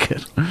wanted to take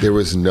it. There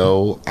was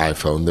no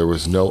iPhone. There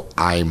was no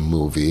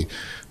iMovie.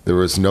 There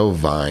was no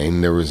Vine.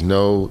 There was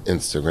no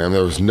Instagram.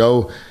 There was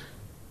no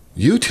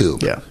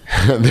YouTube. Yeah.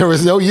 There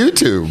was no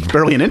YouTube.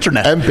 Barely an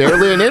internet. And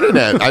barely an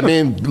internet. I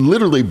mean,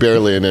 literally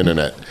barely an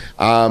internet.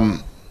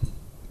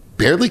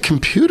 Barely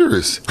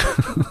computers.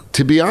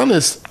 To be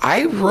honest,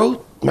 I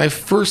wrote my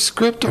first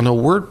script on a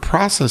word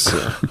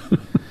processor.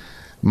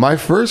 My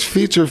first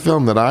feature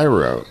film that I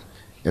wrote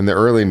in the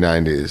early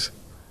 90s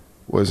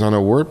was on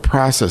a word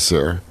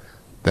processor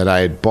that I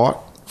had bought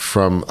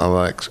from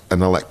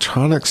an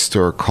electronics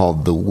store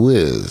called The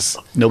Wiz.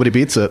 Nobody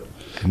beats it.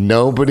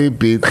 Nobody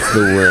beats The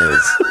Wiz.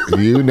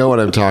 You know what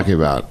I'm talking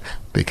about,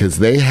 because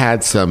they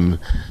had some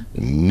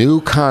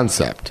new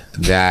concept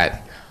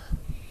that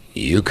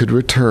you could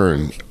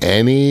return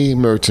any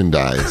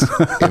merchandise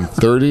in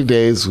 30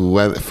 days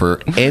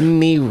for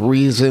any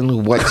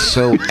reason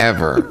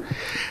whatsoever.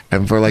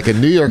 And for like a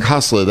New York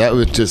hustler, that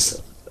was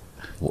just...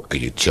 Are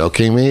you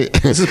joking me?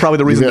 This is probably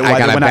the reason why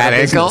they went out of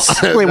business.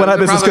 Wait, went out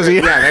of business because of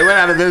you? Yeah, they went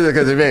out of business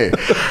because of me.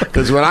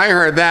 Because when I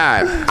heard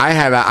that, I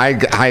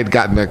had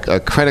gotten a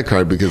credit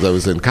card because I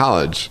was in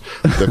college.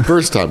 The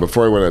first time,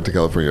 before I went out to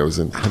California, I was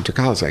in Hunter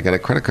College. I got a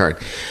credit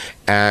card.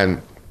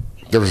 And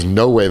there was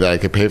no way that I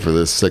could pay for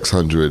this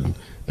 $650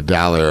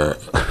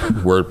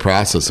 $1 word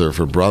processor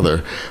for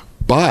Brother,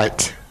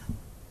 but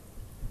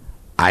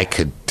I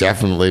could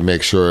definitely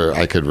make sure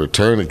I could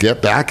return and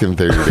get back in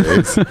 30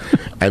 days.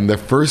 And the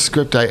first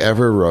script I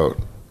ever wrote,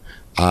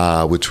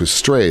 which was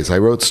Strays. I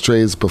wrote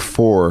Strays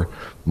before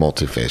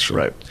Multifacial.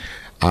 Right.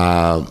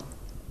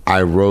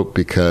 I wrote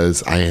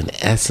because I, in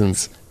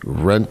essence,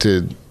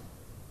 rented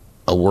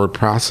a word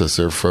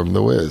processor from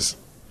The Wiz.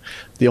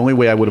 The only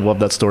way I would have loved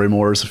that story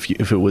more is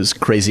if it was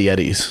Crazy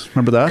Eddie's.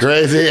 Remember that?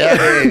 Crazy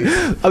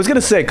Eddie's. I was going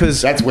to say, because...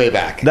 That's way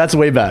back. That's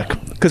way back.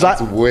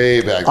 That's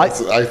way back. I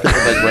think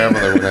of my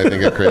grandmother when I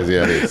think of Crazy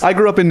Eddie's. I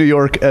grew up in New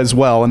York as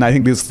well, and I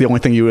think this is the only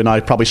thing you and I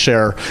probably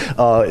share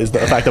is the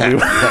fact that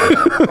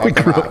we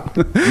grew up.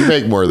 You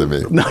make more than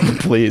me. No,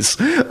 please.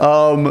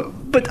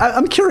 But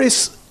I'm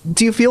curious...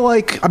 Do you feel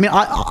like, I mean,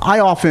 I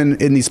often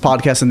in these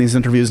podcasts and these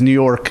interviews, New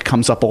York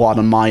comes up a lot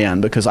on my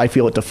end because I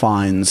feel it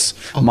defines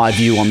my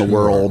view on the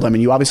world. I mean,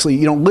 you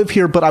don't live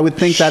here, but I would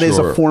think that is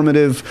a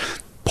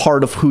formative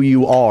part of who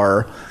you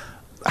are.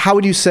 How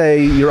would you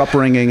say your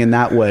upbringing in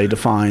that way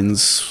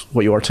defines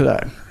what you are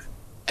today?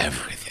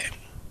 Everything.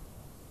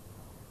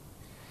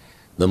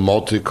 The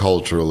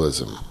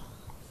multiculturalism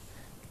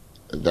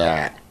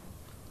that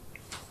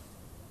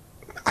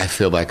I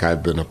feel like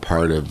I've been a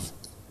part of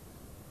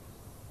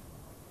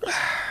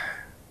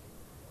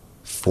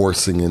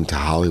forcing into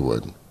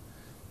Hollywood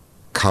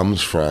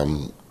comes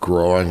from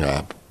growing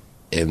up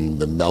in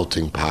the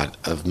melting pot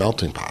of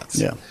melting pots.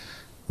 Yeah.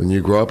 When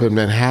you grow up in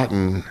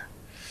Manhattan,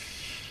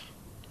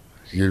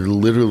 you're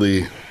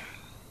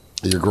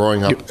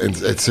growing up, and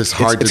it's just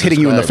hard to It's hitting describe.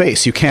 you in the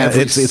face. You can't.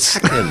 Every It's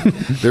second,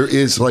 there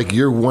is like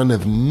you're one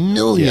of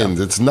millions.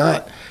 Yeah. It's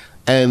not,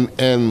 and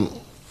in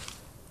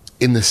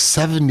the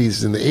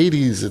 70s and the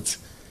 80s,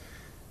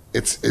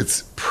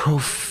 it's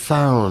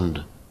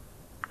profound.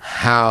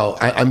 How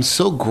I'm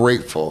so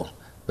grateful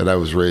that I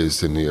was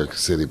raised in New York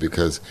City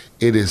because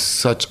it is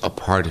such a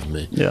part of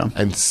me,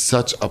 and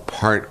such a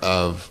part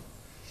of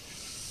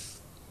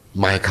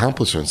my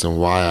accomplishments and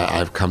why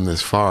I've come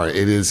this far.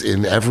 It is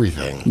in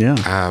everything.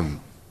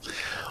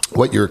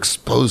 What you're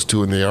exposed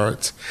to in the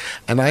arts.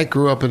 And I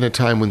grew up in a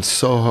time when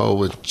Soho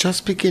was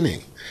just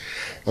beginning.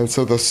 And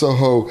so the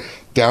Soho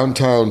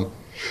downtown,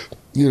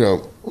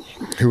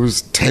 it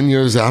was 10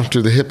 years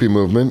after the hippie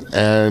movement,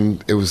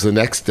 and it was the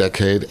next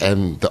decade,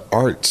 and the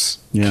arts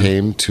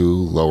came to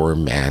Lower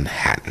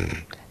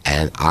Manhattan,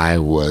 and I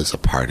was a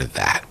part of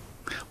that.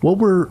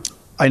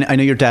 I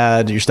know your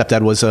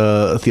stepdad was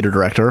a theater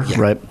director,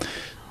 right?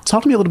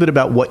 Talk to me a little bit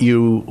about what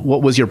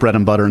was your bread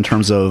and butter in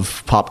terms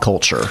of pop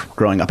culture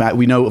growing up.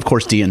 We know, of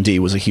course, D&D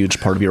was a huge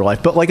part of your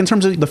life, but like in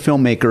terms of the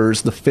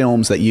filmmakers, the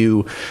films that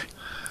you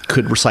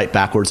could recite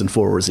backwards and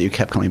forwards that you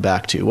kept coming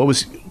back to, what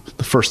was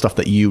the first stuff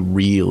that you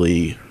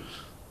really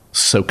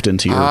soaked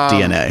into your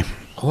DNA?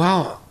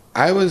 Well,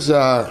 I was,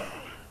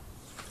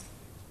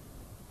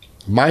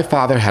 my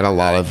father had a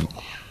lot of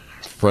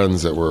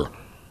friends that were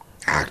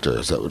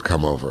actors that would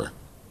come over.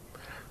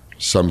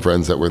 Some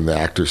friends that were in the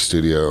actor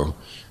studio,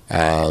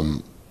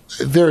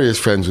 various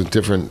friends with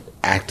different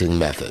acting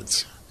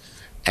methods.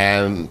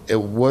 And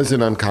it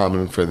wasn't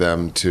uncommon for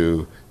them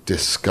to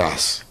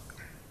discuss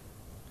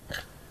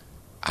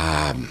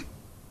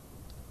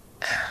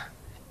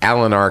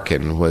Alan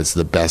Arkin was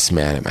the best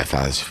man at my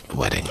father's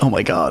wedding. Oh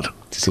my God.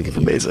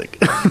 Amazing.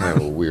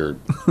 Kind of weird.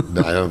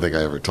 No, I don't think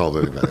I ever told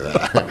anybody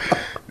that.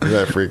 Isn't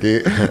that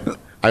freaky?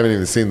 I haven't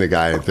even seen the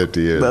guy in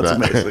 50 years. That's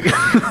amazing.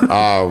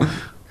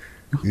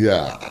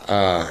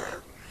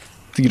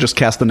 You just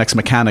cast the next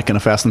mechanic in a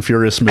Fast and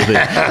Furious movie.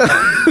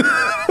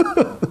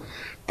 I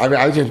mean,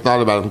 I just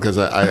thought about him because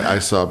I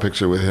saw a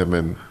picture with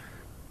him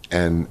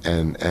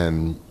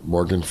and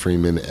Morgan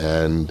Freeman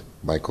and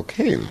Michael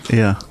Caine.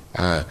 Yeah.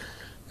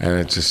 And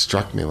it just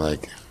struck me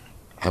like,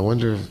 I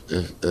wonder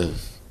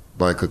if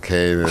Michael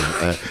Caine,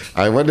 and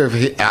I wonder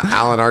if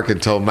Alan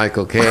Arkin told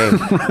Michael Caine,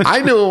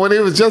 I knew him when he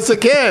was just a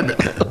kid.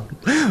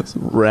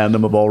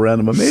 Random of all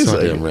random, amazing. So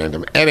damn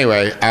random.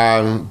 Anyway,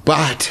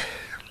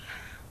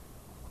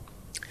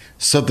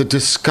 so the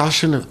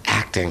discussion of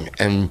acting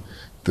and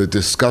the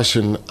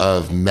discussion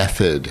of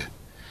method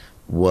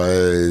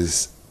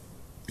was,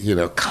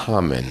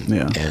 common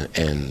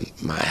in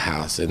my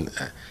house and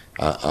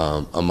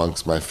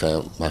amongst my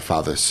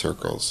father's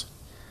circles.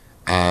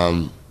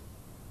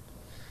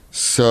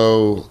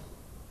 So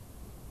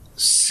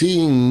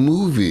seeing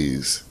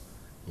movies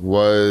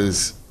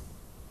was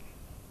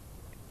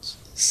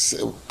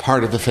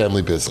part of the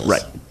family business.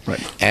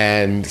 Right.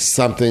 And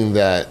something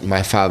that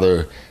my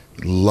father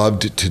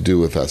loved to do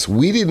with us.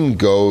 We didn't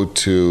go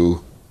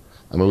to,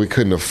 we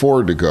couldn't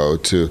afford to go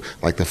to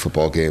like the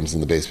football games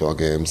and the baseball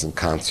games and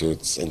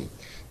concerts and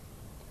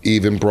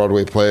even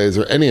Broadway plays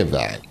or any of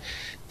that.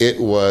 It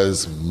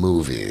was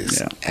movies.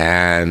 Yeah.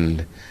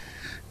 And,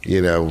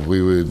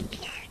 we would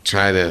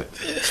try to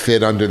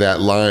fit under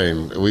that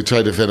line. We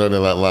tried to fit under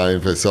that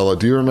line for Solo.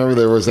 Do you remember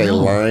there was a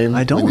line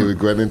I don't. when you would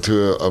go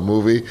into a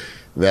movie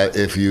that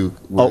if you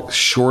were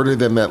shorter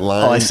than that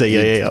line, I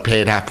see. Yeah.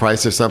 pay at half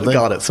price or something.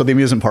 Got it. So the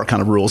amusement park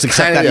kind of rules,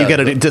 except Kinda, that you get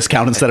a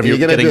discount instead of you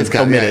getting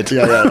omitted.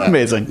 Yeah.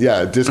 Amazing.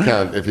 Yeah,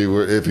 discount if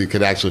you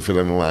could actually fit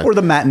on the line. Or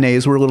the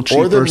matinees were a little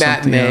cheaper. Or the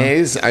something,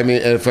 matinees. I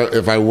mean,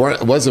 if I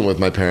wasn't with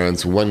my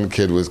parents, one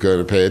kid was going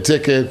to pay a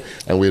ticket,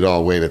 and we'd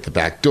all wait at the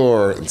back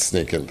door and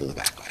sneak into the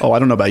back. Oh, I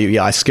don't know about you.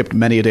 Yeah, I skipped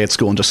many a day at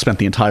school and just spent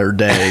the entire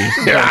day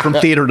from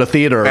theater to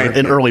theater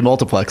in early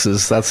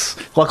multiplexes.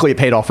 Luckily it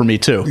paid off for me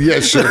too. Yeah,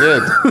 it sure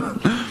did.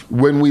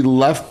 When we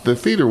left the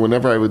theater,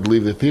 whenever I would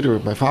leave the theater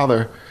with my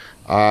father,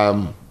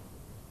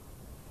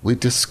 we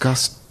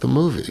discussed the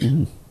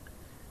movie.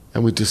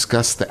 And we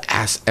discussed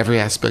every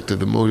aspect of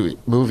the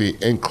movie,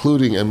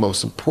 including and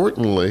most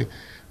importantly,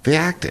 the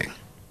acting.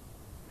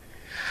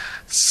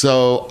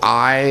 So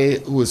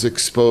I was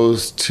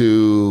exposed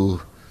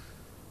to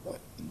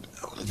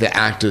the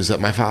actors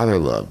that my father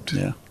loved,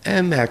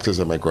 and the actors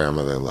that my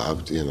grandmother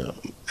loved. You know,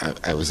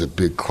 I was a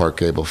big Clark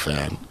Gable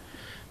fan,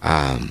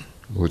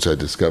 which I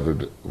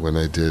discovered when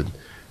I did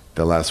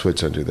The Last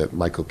Witch Hunter, that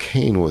Michael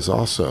Caine was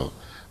also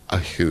a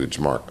huge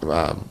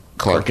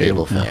Clark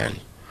Gable fan.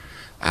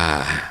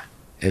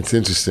 It's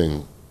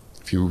interesting,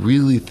 if you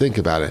really think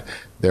about it,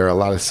 there are a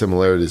lot of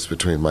similarities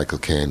between Michael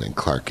Caine and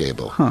Clark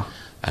Gable.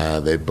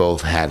 They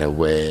both had a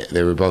way,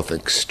 they were both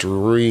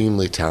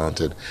extremely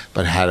talented,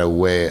 but had a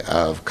way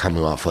of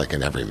coming off like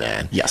an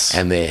everyman. Yes.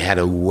 And they had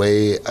a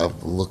way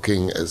of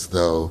looking as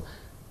though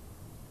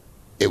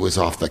it was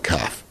off the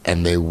cuff,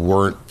 and they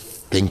weren't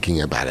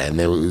thinking about it, and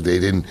they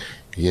didn't,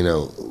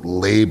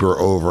 labor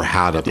over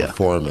how to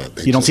perform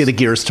it. You don't see the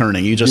gears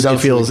turning. It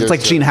feels, it's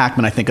like Gene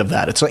Hackman, I think of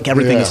that. It's like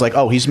everything is like,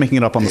 oh, he's making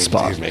it up on the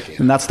spot.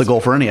 And that's the goal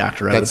for any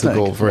actor, I would think. That's the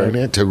goal for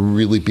any actor, to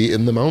really be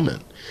in the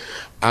moment.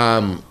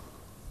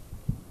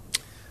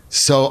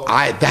 So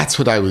that's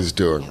what I was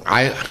doing.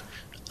 I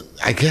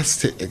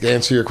guess to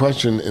answer your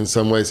question in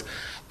some ways,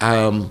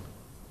 I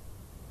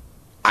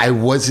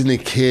wasn't a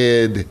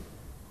kid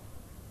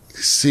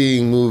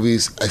seeing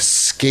movies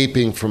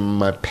escaping from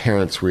my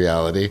parents'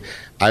 reality.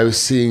 I was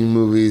seeing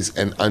movies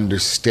and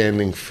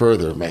understanding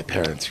further my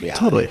parents'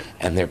 reality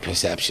and their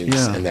perceptions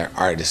and their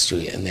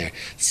artistry and their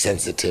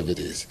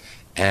sensitivities.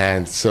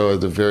 And so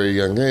at a very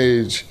young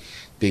age,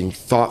 being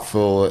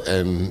thoughtful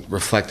and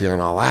reflecting on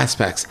all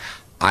aspects,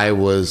 I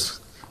was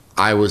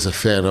a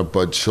fan of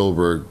Bud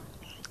Schulberg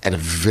at a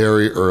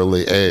very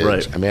early age.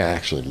 Right. I mean, I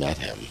actually met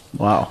him.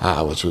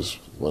 Wow. Which was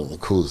one of the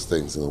coolest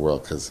things in the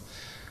world, because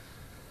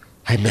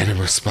I met him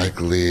with Spike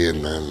Lee,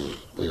 and then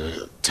we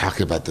were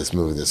talking about this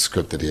movie, this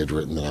script that he had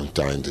written that I'm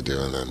dying to do,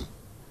 and then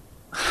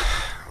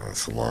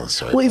that's a long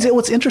story. Well,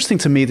 what's interesting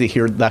to me to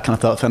hear that kind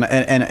of thought,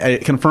 and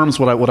it confirms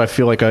what I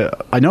feel like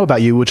I know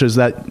about you, which is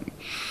that,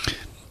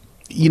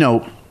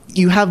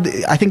 you have,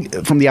 I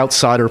think from the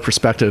outsider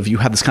perspective, you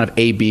have this kind of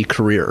A-B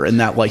career, in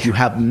that like you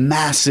have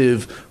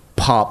massive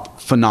pop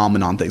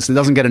phenomenon things. It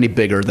doesn't get any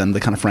bigger than the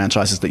kind of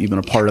franchises that you've been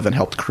a part of and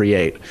helped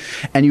create.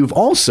 And you've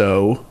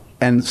also,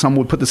 and some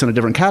would put this in a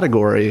different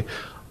category,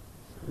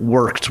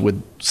 worked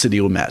with Sidney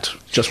Lumet,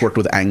 just worked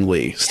with Ang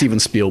Lee, Steven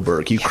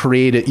Spielberg. You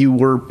created, you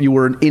were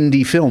an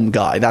indie film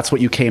guy. That's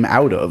what you came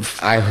out of.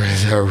 I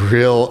was a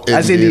real indie.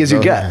 As indie as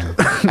you get.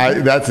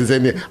 That's as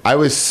indie. I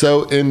was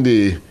so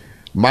indie.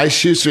 My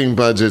shoestring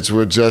budgets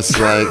were just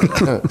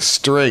like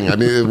string. I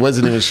mean, it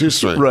wasn't even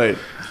shoestring. Right.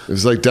 It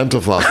was like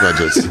dental floss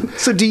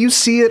budgets. So do you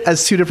see it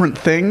as two different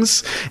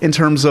things in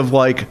terms of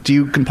like, do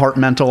you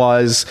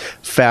compartmentalize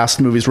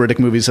fast movies, Riddick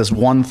movies as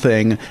one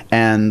thing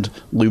and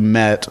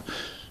Lumet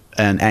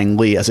and Ang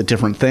Lee as a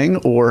different thing?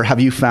 Or have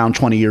you found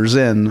 20 years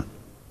in,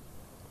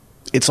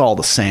 it's all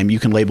the same? You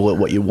can label it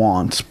what you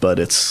want, but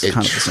it's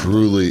kind of the same.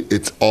 Truly,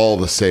 it's all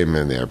the same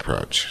in the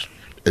approach.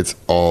 It's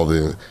all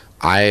the...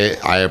 I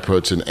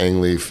approach an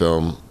Ang Lee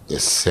film the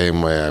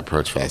same way I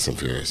approach Fast and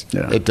Furious.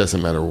 Yeah. It doesn't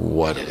matter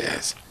what it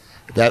is.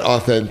 That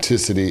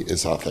authenticity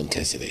is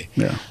authenticity.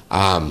 Yeah.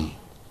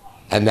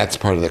 And that's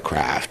part of the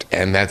craft.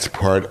 And that's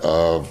part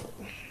of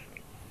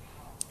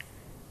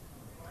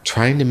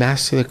trying to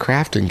master the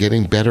craft and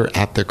getting better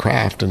at the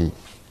craft. And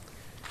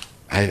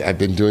I've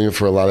been doing it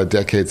for a lot of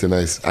decades, and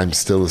I'm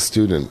still a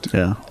student.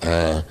 Yeah.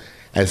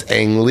 As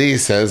Ang Lee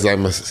says,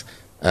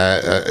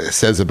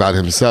 says about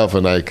himself,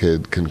 and I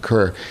could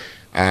concur,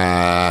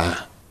 I'm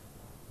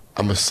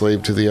a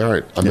slave to the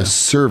art. I'm a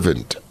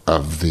servant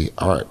of the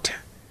art.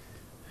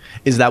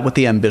 Is that what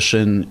the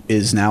ambition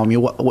is now? I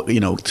mean, what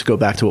to go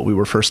back to what we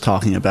were first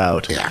talking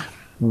about. Yeah.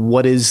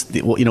 What is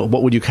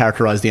what would you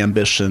characterize the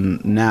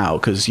ambition now?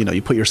 Because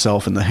you put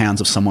yourself in the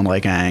hands of someone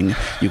like Ang,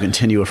 you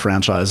continue a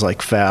franchise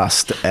like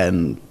Fast,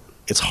 and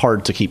it's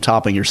hard to keep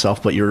topping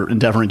yourself, but you're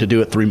endeavoring to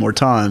do it 3 more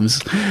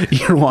times.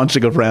 You're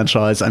launching a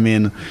franchise. I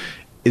mean,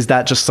 is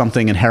that just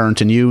something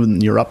inherent in you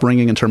and your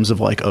upbringing in terms of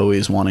like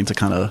always wanting to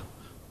kind of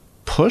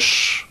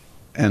push?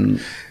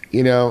 And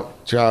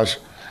Josh,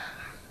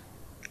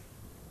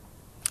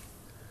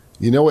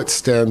 what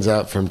stands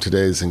out from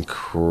today's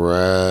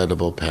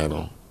incredible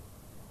panel?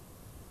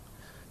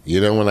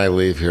 When I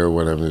leave here,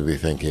 what I'm going to be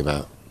thinking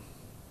about?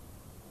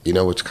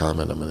 Which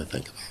comment I'm going to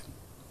think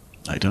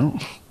about? I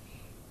don't.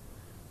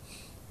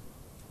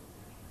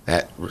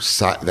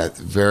 that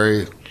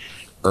very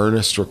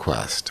earnest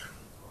request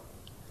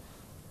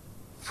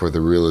for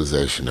the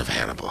realization of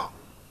Hannibal.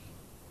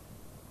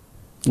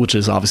 Which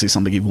is obviously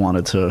something you've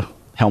wanted to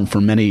helm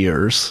for many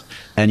years,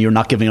 and you're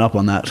not giving up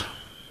on that.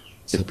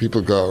 So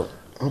people go,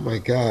 oh my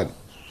God,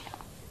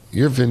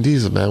 you're Vin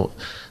Diesel, man.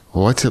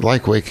 What's it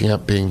like waking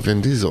up being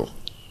Vin Diesel?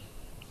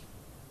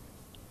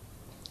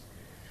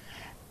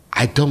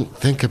 I don't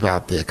think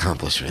about the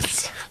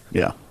accomplishments.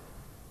 Yeah.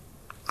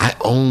 I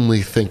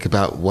only think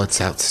about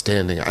what's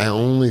outstanding. I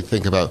only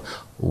think about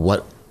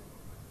what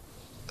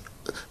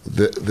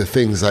the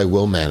things I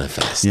will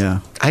manifest.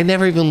 Yeah. I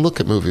never even look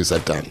at movies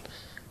I've done.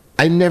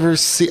 I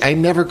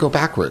never go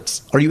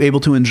backwards. Are you able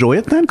to enjoy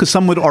it then? Because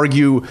some would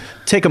argue,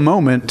 take a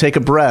moment, take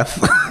a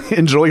breath,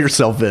 enjoy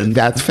yourself, Vin.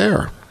 That's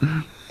fair.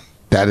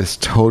 That is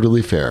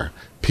totally fair.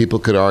 People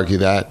could argue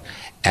that,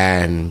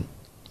 and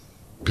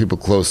people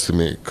close to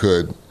me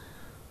could.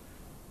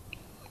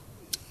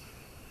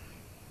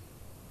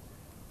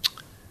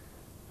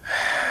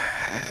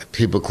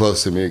 People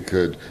close to me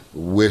could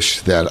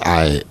wish that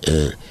I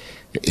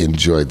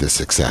enjoyed the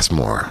success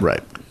more.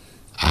 Right.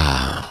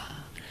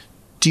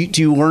 Do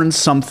you learn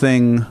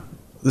something?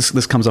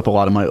 This comes up a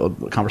lot in my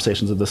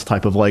conversations of this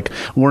type of like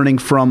learning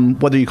from,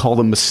 whether you call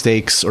them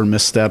mistakes or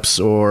missteps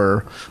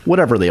or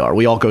whatever they are.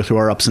 We all go through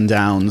our ups and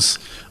downs.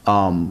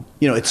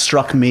 It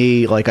struck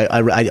me like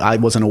I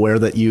wasn't aware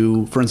that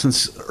you, for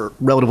instance,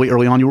 relatively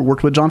early on, you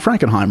worked with John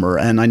Frankenheimer,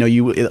 and I know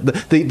you.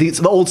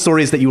 The old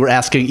stories that you were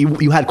asking,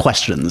 you had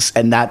questions,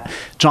 and that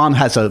John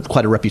has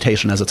quite a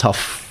reputation as a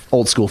tough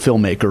old school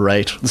filmmaker,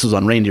 right? This was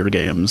on Reindeer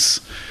Games.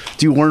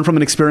 Do you learn from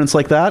an experience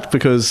like that?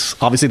 Because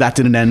obviously that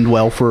didn't end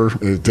well for...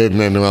 It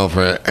didn't end well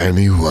for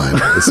anyone,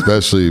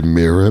 especially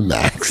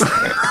Miramax.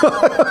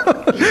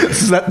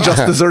 That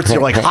just desserts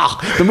you're like,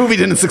 the movie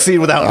didn't succeed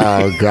without me.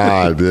 Oh,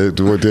 God. It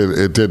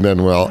didn't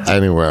end well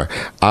anywhere.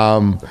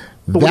 But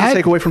what do you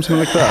take away from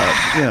something like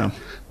that? Yeah.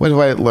 What do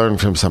I learn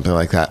from something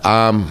like that?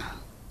 I'll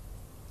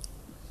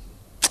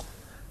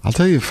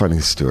tell you a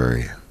funny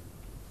story.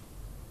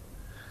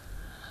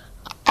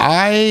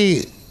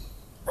 I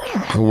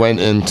went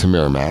into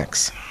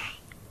Miramax,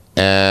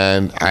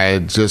 and I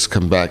had just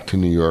come back to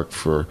New York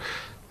for,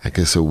 I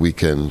guess, a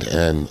weekend,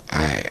 and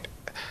I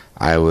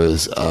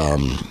was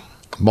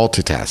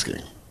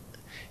multitasking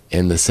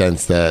in the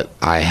sense that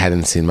I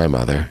hadn't seen my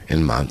mother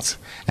in months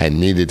and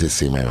needed to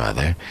see my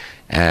mother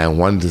and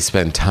wanted to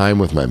spend time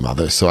with my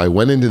mother. So I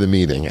went into the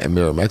meeting at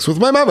Miramax with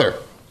my mother.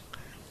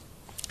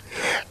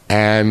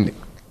 And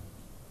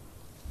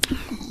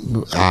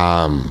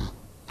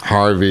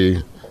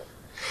Harvey...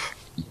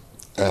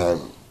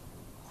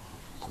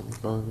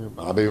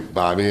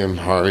 Bobby and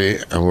Harvey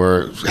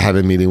had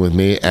a meeting with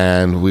me,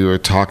 and we were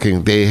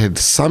talking. They had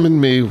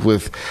summoned me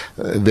with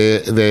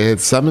the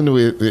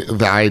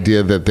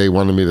idea that they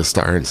wanted me to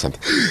star in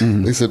something.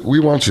 Mm-hmm. They said, "We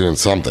want you in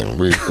something.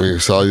 We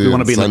saw you. We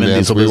want to be in the Vin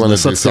Diesel business. We want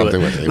to do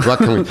something with you.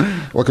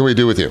 What can we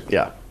do with you?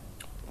 Yeah.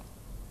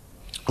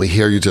 We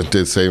hear you just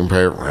did Saving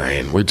Private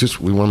Ryan. We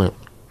want to.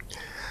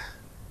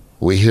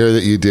 We hear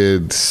that you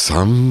did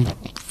some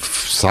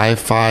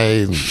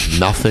sci-fi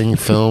nothing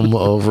film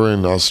over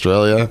in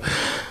Australia.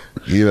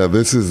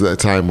 This is the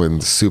time when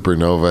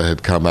Supernova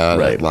had come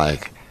out at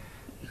like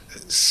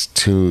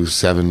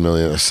 7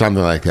 million or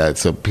something like that.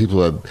 So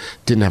people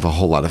didn't have a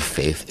whole lot of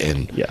faith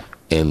in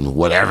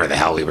whatever the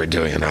hell we were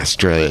doing in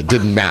Australia. It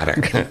didn't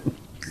matter.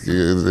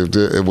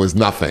 It was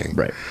nothing.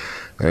 Right.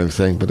 And I'm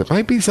saying, but it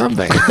might be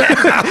something.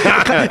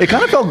 It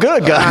kind of felt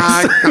good,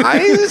 guys.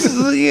 Okay, if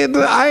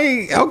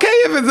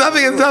it's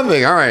something, it's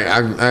something. All right,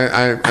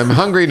 I'm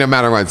hungry no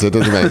matter what, so it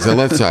doesn't matter. So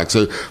let's talk.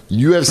 So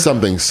you have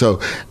something.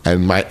 So,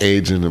 and my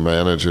agent and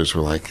managers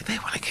were like, they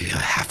want to give you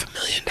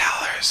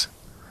 $500,000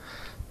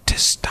 to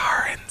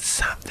star in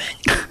something.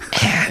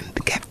 And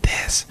get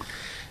this,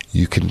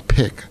 you can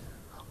pick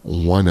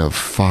one of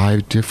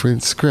 5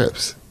 different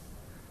scripts.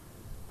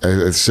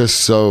 It's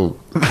just so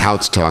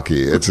couch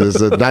talky. It's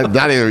just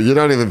not even. You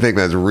don't even think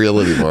that's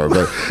real anymore.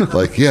 But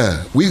like,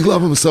 yeah, we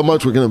love him so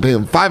much. We're going to pay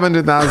him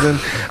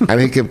 $500,000,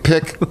 and he can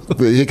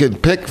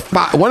pick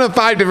one of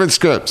 5 different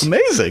scripts.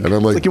 Amazing. And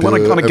I'm like, you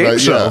went on a game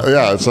show.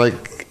 Yeah, it's like.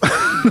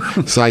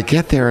 So I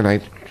get there and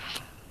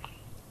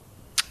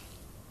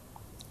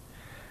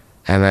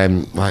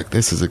I'm like,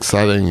 this is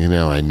exciting.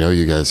 I know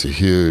you guys are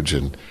huge,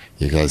 and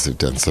you guys have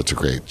done such a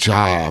great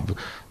job.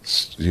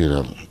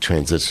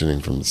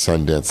 Transitioning from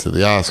Sundance to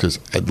the Oscars,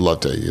 I'd love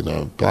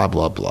to, blah,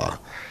 blah, blah.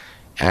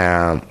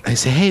 And I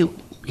say, hey,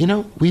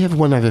 we have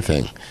one other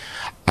thing.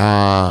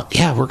 We're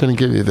going to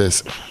give you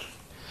this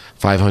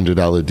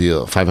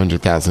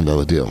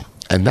 $500,000 deal.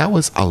 And that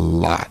was a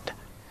lot.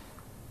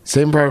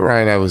 Saving Private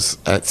Ryan, I was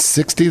at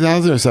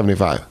 $60,000 or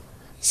 $75,000.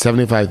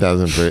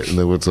 $75,000 and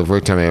it was the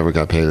first time I ever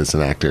got paid as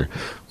an actor.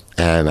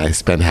 And I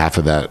spent half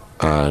of that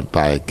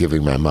by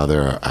giving my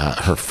mother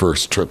her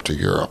first trip to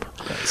Europe.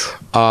 Nice.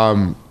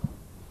 And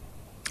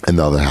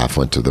the other half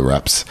went to the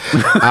reps.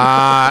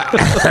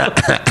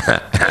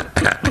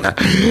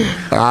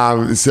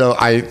 So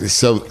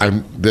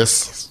I'm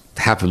this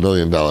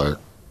 $500,000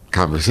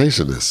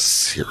 conversation is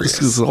serious.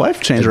 This is a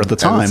life changer at the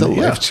time. And it's a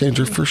life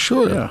changer for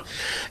sure. Yeah.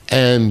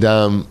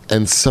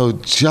 And so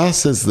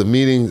just as the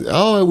meeting,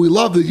 we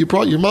love that you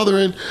brought your mother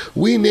in.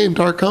 We named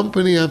our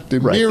company after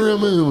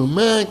Miriam and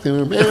Mac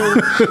and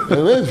Mary,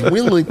 and that's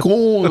really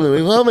cool. And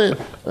we love it.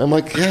 I'm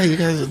like, yeah, you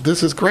guys,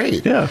 this is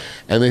great. Yeah.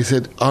 And they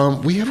said,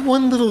 we have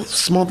one little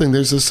small thing.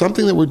 There's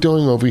something that we're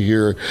doing over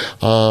here.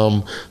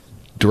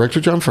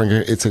 Director John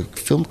Franken, it's a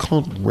film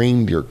called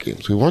Reindeer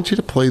Games. We want you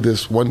to play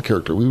this one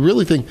character. We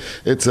really think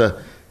it's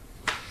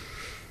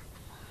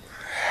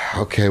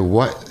okay,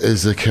 what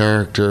is the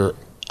character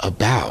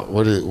about?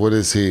 What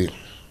is he?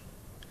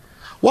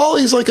 Well,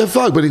 he's like a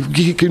thug, but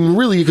you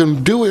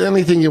can do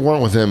anything you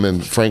want with him and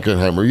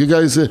Frankenheimer. You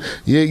guys,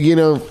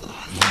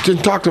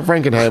 just talk to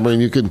Frankenheimer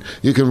and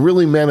you can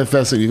really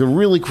manifest it. You can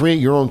really create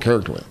your own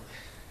character with it.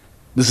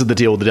 This is the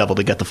deal with the devil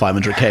to get the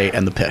 $500K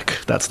and the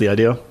pick. That's the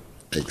idea?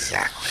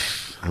 Exactly.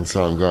 And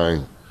so I'm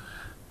going,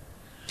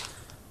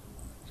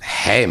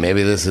 hey,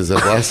 maybe this is a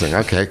blessing.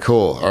 Okay,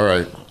 cool. All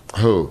right.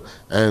 Who?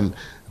 And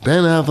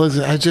Ben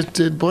Affleck, I just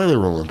did Boiler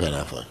Room with Ben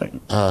Affleck.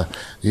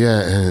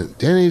 And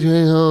Danny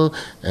Trejo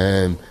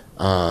and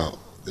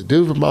the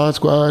dude from Mod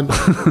Squad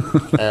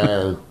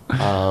and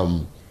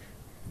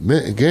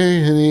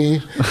Gary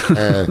Henney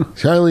and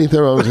Charlie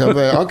Theron.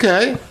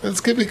 Okay,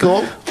 this could be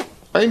cool.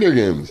 Reindeer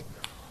Games.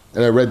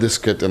 And I read the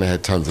script and I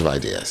had tons of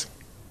ideas.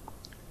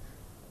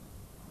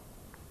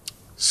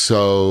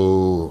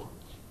 So,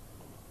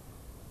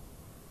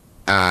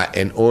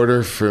 in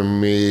order for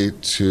me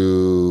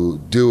to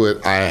do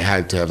it, I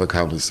had to have a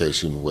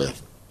conversation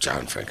with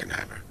John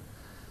Frankenheimer.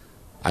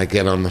 I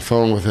get on the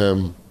phone with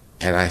him,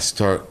 and I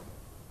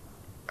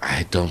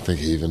don't think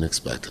he even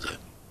expected it.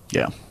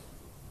 Yeah.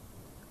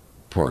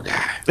 Poor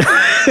guy.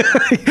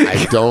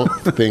 I don't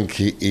think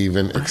he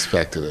even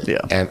expected it.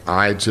 Yeah. And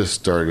I just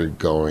started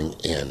going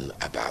in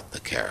about the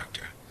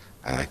character.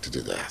 I like to do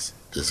this.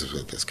 This is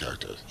what this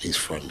character is. He's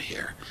from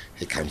here.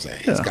 He comes in.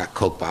 He's got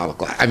Coke bottle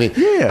glass. I mean,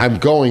 I'm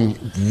going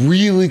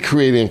really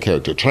creating a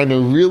character, trying to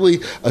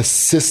really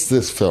assist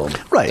this film.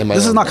 Right.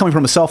 This is not coming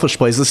from a selfish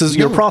place. This is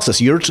your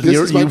process. You want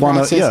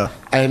to,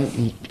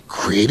 and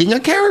creating a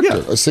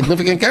character, a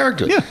significant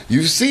character. Yeah.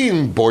 You've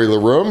seen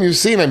Boiler Room. You've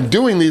seen I'm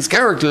doing these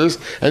characters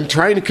and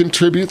trying to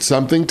contribute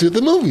something to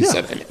the movie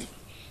setting.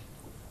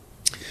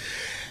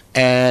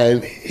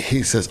 And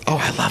he says, "Oh,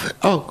 I love it.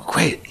 Oh,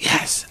 great.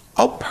 Yes.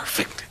 Oh,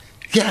 perfect.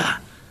 Yeah.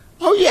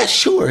 Oh, yeah,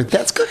 sure.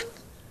 That's good.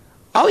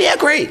 Oh, yeah,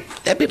 great.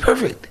 That'd be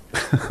perfect.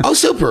 Oh,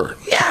 super.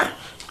 Yeah.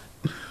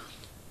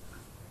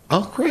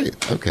 Oh,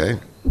 great. Okay.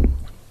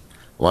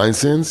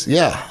 Weinstein's?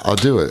 Yeah, I'll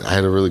do it." I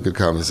had a really good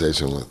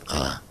conversation with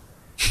I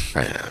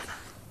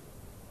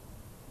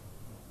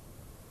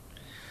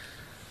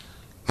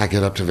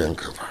get up to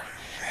Vancouver.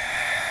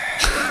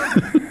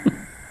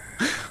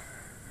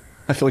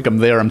 I feel like I'm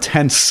there. I'm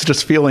tense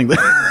just feeling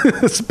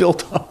this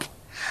built up.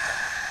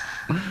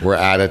 We're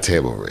at a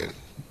table read.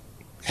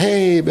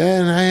 Hey,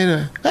 Ben,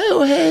 hey.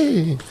 Oh,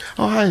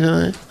 hi,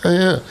 Johnny. Oh,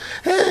 yeah.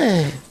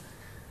 Hey,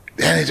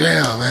 Danny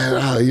Trejo,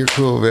 man. Oh, you're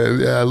cool, man.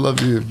 Yeah, I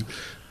love you.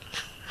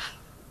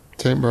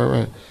 Same bar,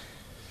 right?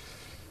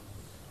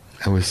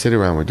 And we sit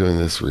around, we're doing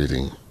this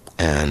reading,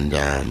 and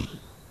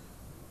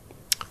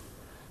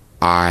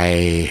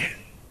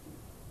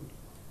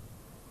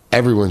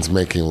everyone's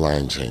making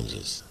line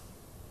changes.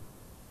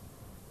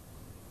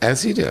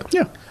 As you do.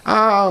 Yeah.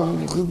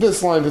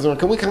 This line doesn't work.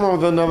 Can we come up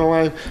with another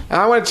line?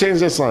 I want to change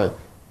this line.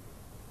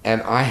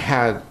 And I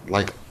had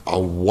like a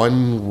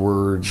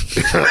one-word.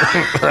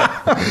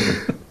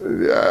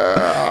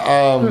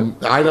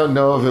 I don't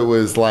know if it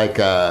was like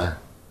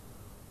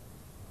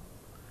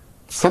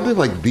something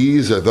like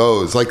these or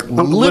those. Like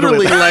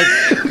literally like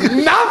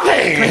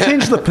nothing. Can I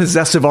change the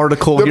possessive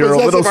article here a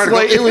little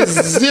slightly? It was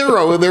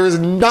zero. There was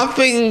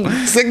nothing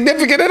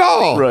significant at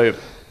all. Right.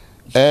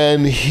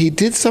 And he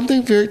did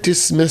something very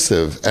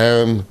dismissive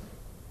and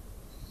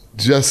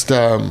just,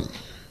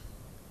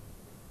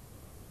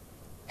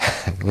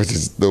 which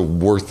is the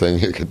worst thing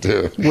you could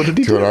do. What did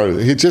he do? An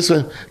artist. He just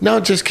went,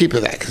 no, just keep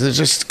it that.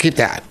 Just keep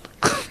that.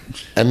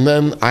 And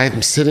then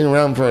I'm sitting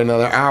around for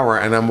another hour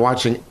and I'm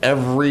watching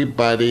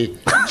everybody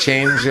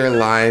change their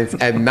lines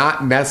and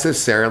not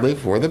necessarily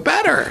for the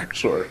better.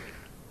 Sure.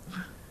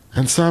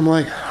 And so I'm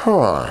like,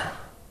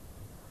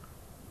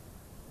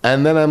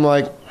 And then I'm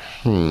like,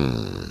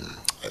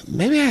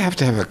 maybe I have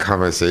to have a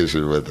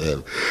conversation with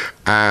him.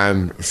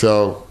 And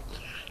so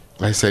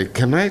I say,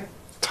 can I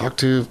talk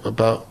to you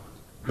about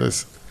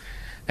this?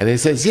 And he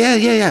says,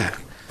 yeah.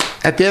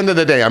 At the end of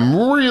the day, I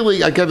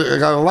got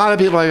a lot of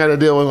people I got to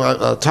deal with.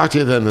 I'll talk to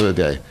you at the end of the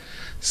day.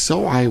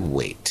 So I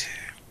wait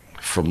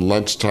from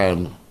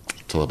lunchtime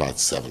till about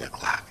 7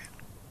 o'clock.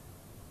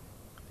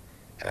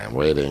 And I'm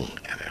waiting,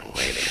 and I'm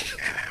waiting,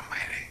 and I'm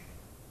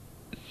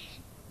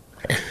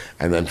waiting.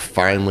 And then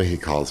finally he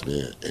calls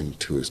me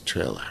into his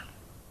trailer.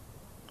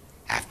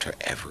 After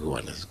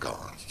everyone is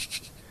gone.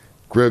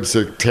 Gribbs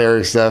are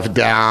tearing stuff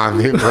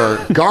down. People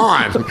are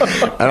gone.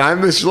 And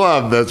I'm the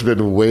schlub that's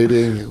been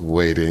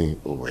waiting.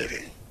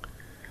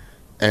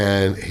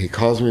 And he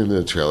calls me into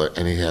the trailer,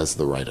 and he has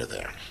the writer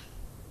there.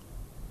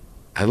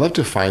 I'd love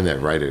to find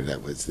that writer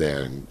that was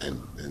there. And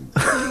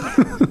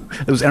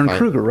It was Aaron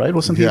Kruger, right?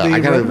 Wasn't he? yeah,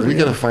 the writer? we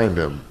gotta find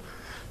him.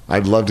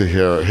 I'd love to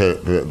hear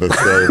the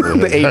story.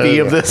 The AB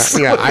of this.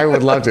 Yeah, I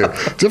would love to.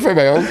 Just for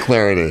my own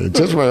clarity,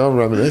 just for my own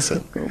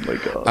reminiscence. Oh my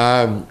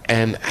God.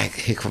 And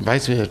he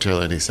invites me to the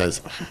trailer and he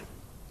says,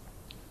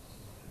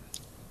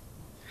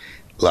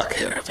 "Look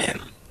here, man.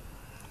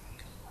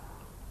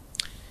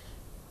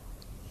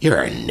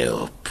 You're a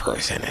new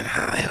person in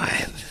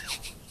Hollywood.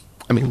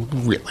 I mean,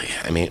 really.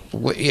 I mean,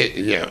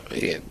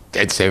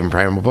 it's Saving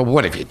Private, but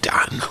what have you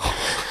done?"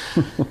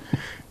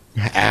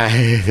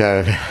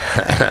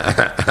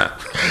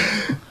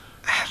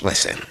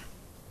 Listen,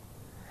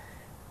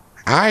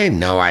 I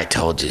know I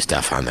told you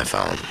stuff on the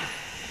phone,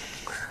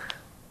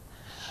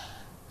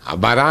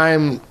 but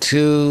I'm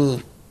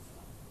too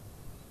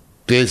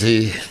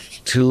busy,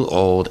 too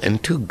old,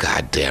 and too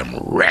goddamn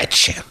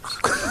rich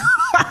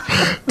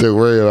to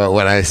worry about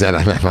what I said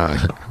on the phone.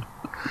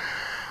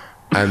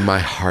 And my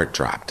heart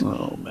dropped.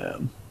 Oh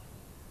man.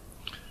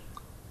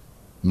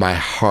 My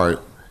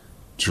heart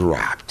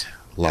dropped.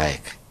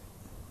 Like,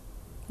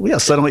 Well, yeah,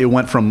 suddenly it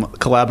went from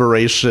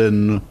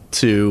collaboration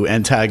to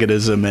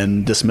antagonism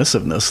and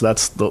dismissiveness.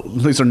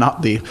 These are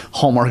not the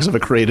hallmarks of a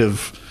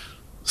creative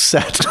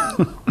set.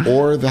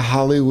 or the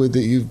Hollywood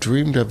that you've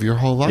dreamed of your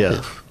whole life.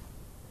 Yeah.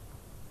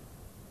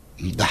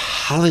 The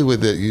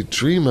Hollywood that you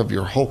dream of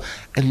your whole,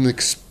 and the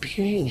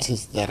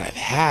experiences that I've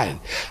had.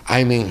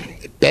 I mean,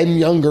 Ben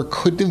Younger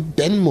couldn't have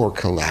been more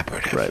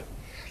collaborative. Right.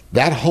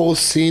 That whole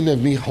scene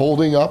of me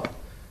holding up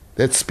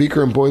that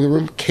speaker in Boiler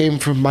Room came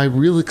from my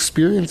real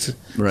experience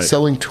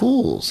selling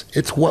tools.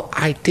 It's what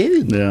I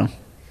did. Yeah.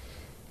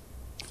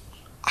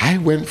 I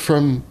went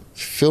from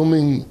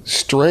filming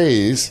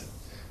Strays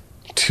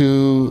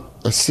to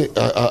a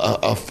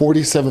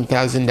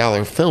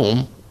 $47,000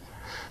 film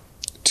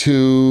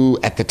to,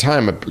 at the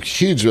time, a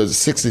huge, was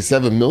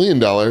 $67 million,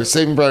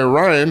 Saving Private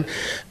Ryan.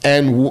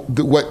 And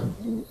what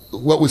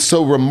was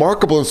so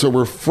remarkable and so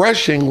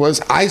refreshing was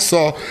I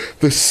saw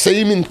the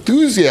same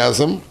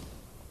enthusiasm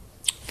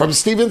from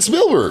Steven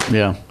Spielberg.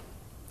 Yeah.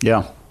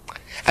 Yeah.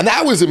 And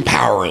that was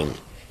empowering.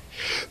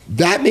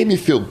 That made me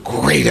feel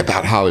great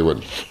about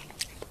Hollywood.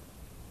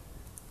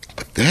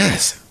 But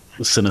this,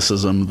 The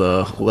cynicism,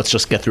 let's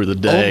just get through the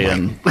day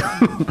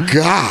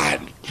God.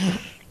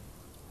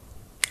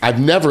 I've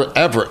never,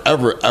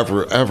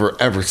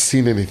 ever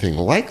seen anything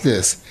like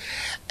this.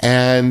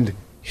 And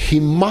he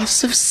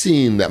must have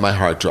seen that my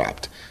heart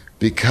dropped,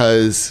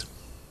 because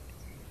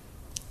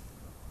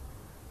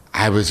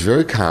I was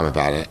very calm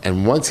about it.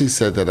 And once he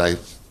said that I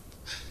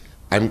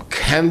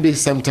can be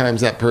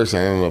sometimes that person,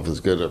 I don't know if it's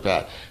good or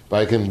bad,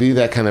 but I can be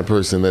that kind of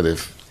person that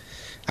if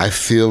I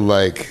feel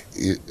like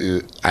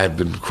I've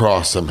been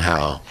crossed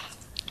somehow,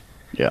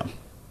 Yeah.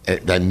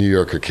 that New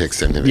Yorker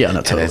kicks into me. Yeah,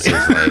 no, totally. And it's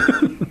just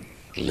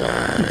like,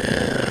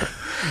 nah.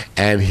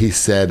 And he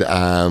said,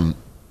 and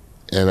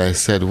I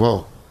said,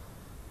 well,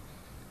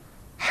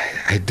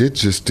 I did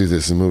just do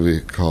this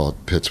movie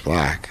called Pitch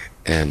Black,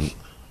 and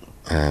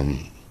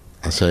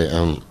I say,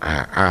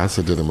 I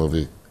also did a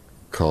movie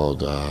called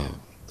The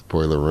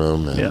Boiler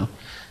Room. And, Yeah.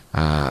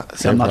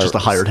 I'm not just a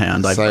hired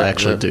hand. I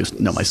actually do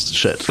know my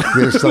shit.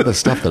 There's other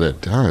stuff that I'd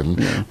done,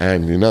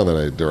 and you know that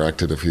I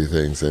directed a few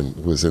things and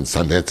was in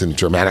Sundance and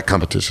dramatic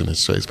competition in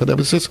Strays, but that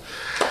was just.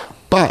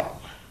 But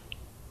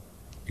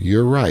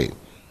you're right,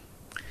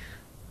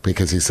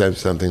 because he said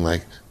something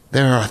like,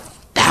 "There are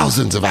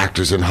thousands of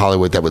actors in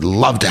Hollywood that would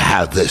love to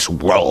have this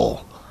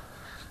role,"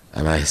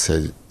 and I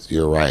said,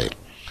 "You're right,"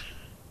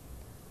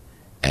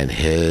 and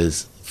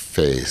his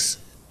face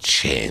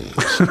changed.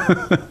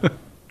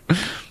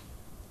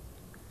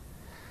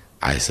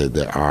 I said,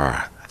 there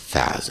are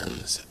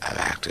thousands of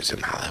actors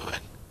in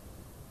Hollywood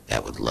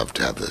that would love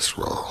to have this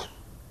role.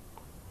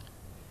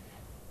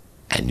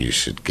 And you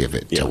should give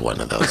it to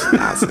one of those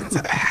thousands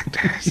of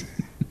actors.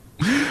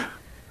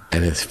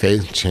 And his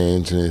face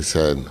changed, and he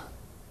said,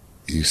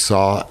 you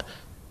saw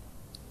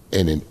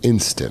in an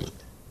instant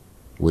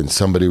when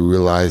somebody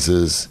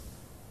realizes,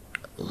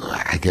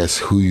 I guess,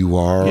 who you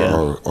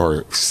are,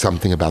 or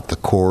something about the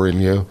core in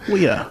you. Well,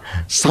 yeah.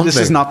 So this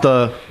is not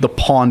the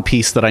pawn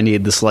piece that I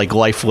need, this like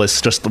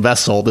lifeless, just the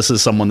vessel. This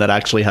is someone that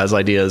actually has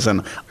ideas,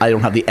 and I don't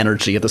have the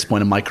energy at this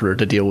point in my career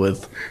to deal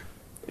with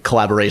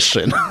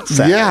collaboration.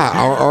 Yeah,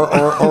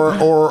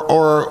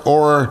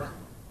 or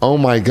oh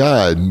my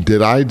God,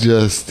 did I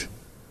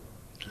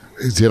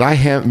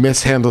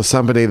mishandle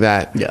somebody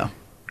that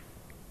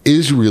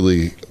is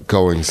really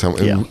going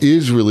somewhere,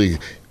 is really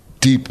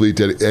deeply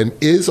dedicated,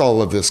 and is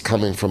all of this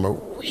coming from a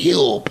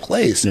real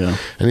place? Yeah.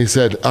 And he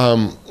said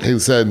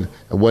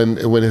when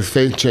his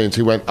face changed,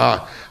 he went,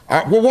 well,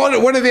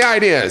 what are the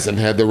ideas? And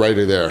had the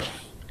writer there,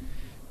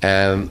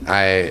 and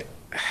I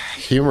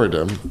humored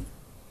him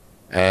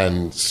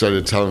and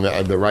started telling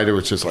the writer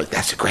was just like,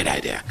 that's a great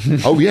idea.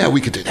 Oh yeah,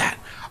 we could do that.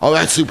 Oh,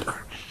 that's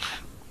super.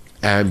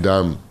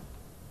 And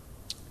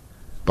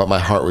but my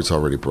heart was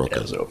already broken.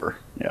 It was over.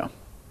 Yeah.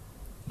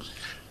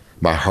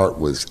 My heart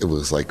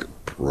was like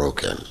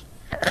broken.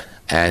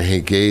 And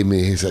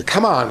he said,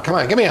 come on,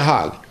 give me a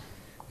hug.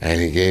 and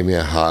he gave me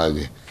a hug,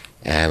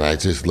 and I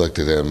just looked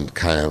at him,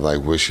 kind of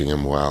like wishing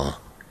him well.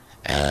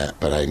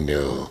 But I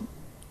knew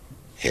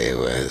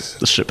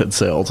the ship had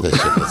sailed. The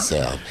ship had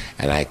sailed.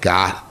 And I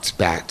got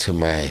back to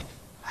my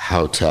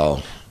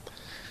hotel,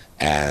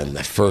 and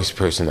the first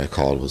person I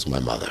called was my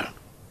mother.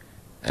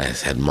 And I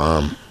said,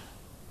 Mom,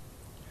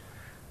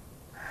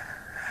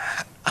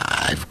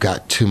 I've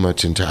got too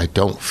much I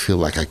don't feel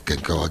like I can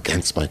go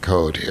against my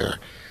code here.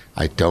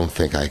 I don't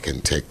think I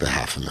can take the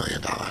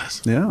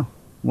 $500,000. Yeah.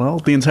 Well,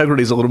 the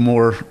integrity is a little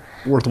more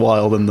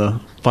worthwhile than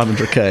the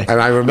 $500K. And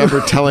I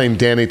remember telling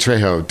Danny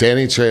Trejo,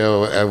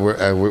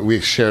 we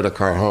shared a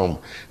car home,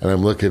 and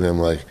I'm looking at him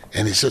like,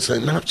 and he's just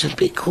like, no, just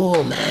be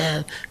cool,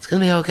 man. It's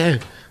going to be okay.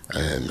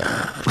 And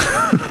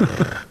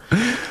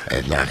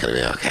it's not going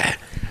to be okay.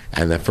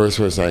 And the first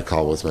person I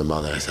called was my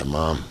mother. I said,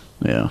 Mom,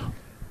 yeah,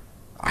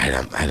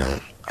 I'm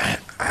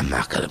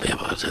not going to be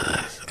able to do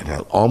this. And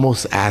I'm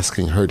almost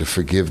asking her to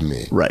forgive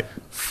me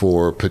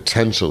for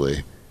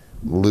potentially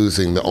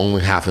losing the only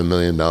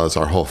 $500,000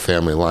 our whole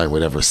family line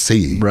would ever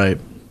see. Right.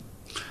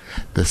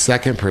 The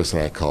second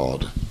person I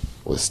called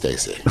was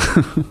Stacy.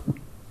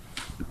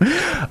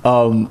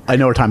 I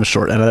know our time is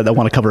short, and I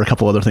want to cover a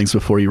couple other things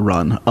before you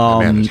run.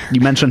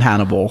 You mentioned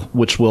Hannibal,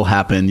 which will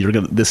happen.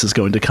 This is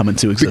going to come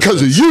into existence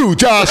because of you,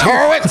 Josh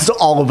Horowitz.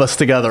 All of us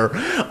together.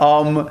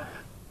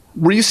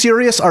 Were you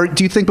serious?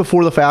 Do you think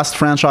before the Fast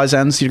franchise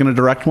ends, you're going to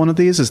direct one of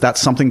these? Is that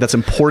something that's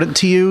important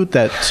to you,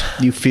 that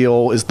you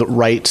feel is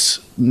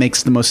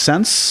makes the most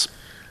sense?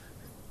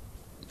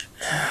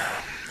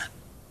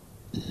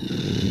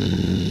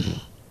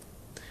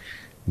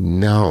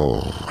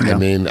 No. Yeah. I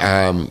mean,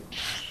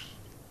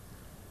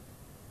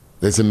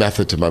 there's a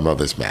method to my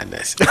mother's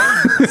madness.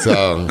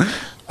 So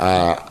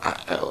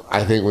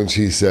I think when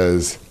she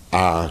says,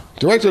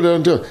 director,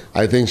 don't do it,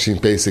 I think she's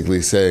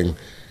basically saying,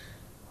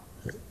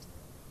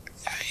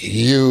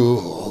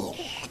 you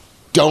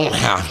don't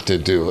have to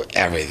do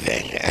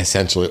everything,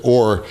 essentially,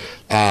 or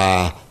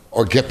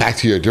get back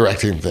to your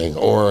directing thing,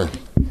 or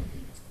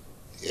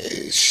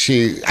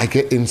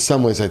in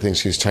some ways, I think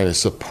she's trying to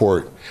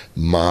support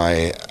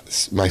my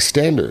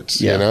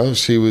standards. Yeah. You know,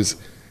 she was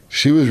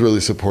really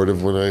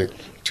supportive when I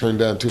turned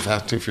down Too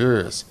Fast, Too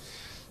Furious.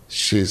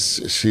 She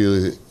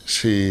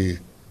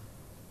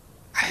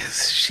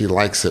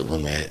likes it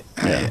when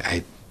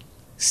I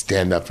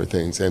stand up for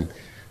things, and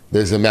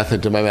there's a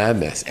method to my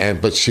madness,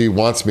 but she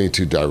wants me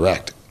to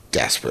direct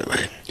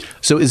desperately.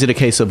 So is it a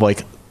case of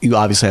like, you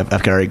obviously have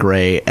F. Gary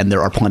Gray, and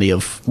there are plenty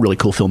of really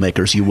cool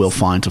filmmakers you will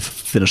find to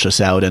finish this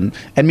out, and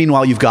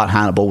meanwhile you've got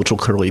Hannibal, which will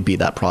clearly be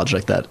that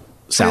project that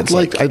sounds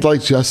I'd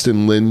like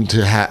Justin Lin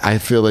to I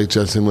feel like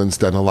Justin Lin's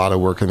done a lot of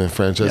work in the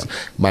franchise. Yeah.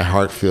 My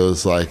heart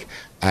feels like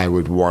I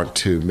would want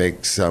to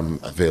make some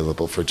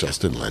available for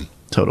Justin Lin.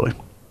 Totally.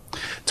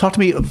 Talk to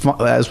me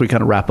as we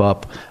kind of wrap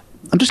up.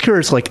 I'm just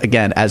curious, like,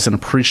 again, as an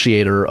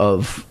appreciator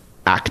of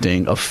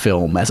acting, of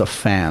film, as a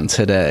fan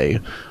today,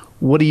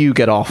 what do you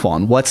get off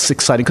on? What's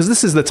exciting? Because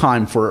this is the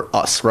time for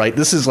us, right?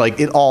 This is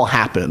like, it all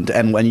happened.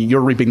 And when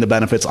you're reaping the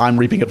benefits, I'm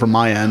reaping it from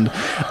my end.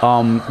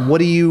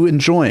 What are you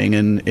enjoying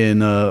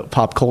in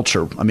pop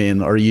culture? I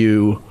mean, are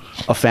you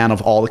a fan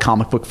of all the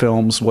comic book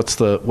films? What's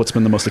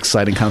been the most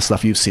exciting kind of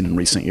stuff you've seen in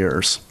recent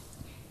years?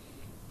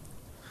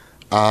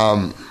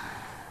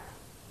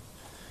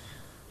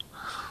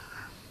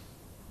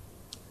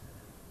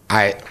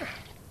 I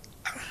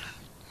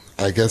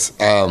guess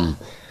I'm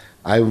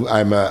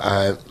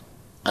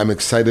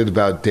excited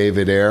about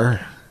David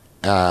Ayer.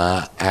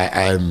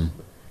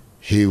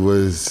 He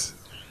was,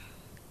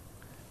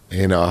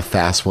 a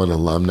Fast One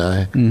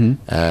alumni,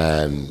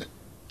 and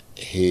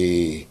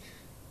the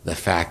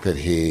fact that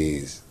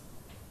he's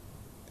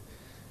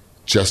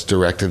just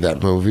directed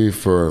that movie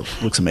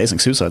looks amazing.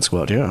 Suicide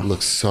Squad, yeah,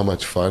 looks so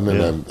much fun,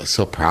 and I'm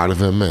so proud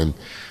of him, and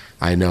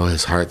I know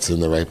his heart's in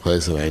the right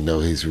place, and I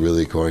know he's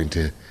really going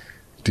to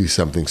do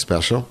something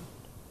special.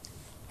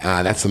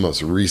 That's the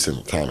most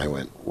recent time I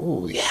went,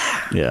 ooh,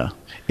 yeah. Yeah.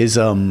 Is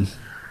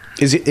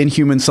it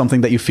Inhuman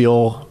something that you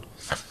feel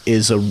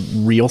is a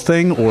real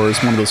thing, or is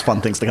one of those fun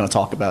things to kind of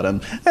talk about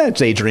and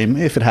daydream?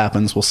 If it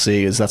happens, we'll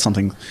see. Is that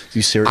something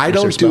you serious? I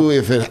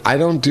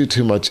don't do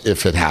too much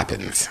if it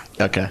happens.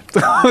 Okay.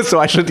 So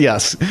I should,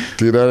 yes.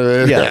 Do you know what I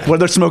mean? Yeah. Where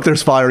there's smoke,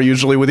 there's fire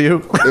usually with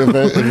you.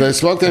 if there's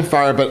smoke, there's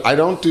fire, but I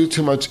don't do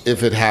too much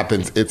if it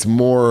happens. It's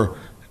more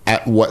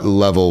at what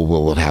level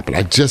will it happen?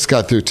 I just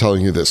got through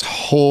telling you this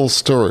whole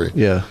story.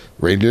 Yeah.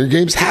 Reindeer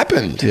Games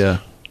happened.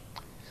 Yeah.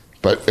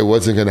 But it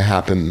wasn't going to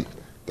happen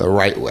the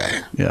right way.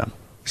 Yeah.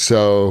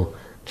 So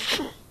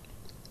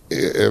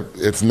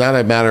it's not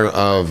a matter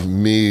of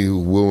me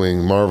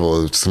wooing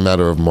Marvel. It's a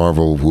matter of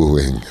Marvel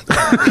wooing.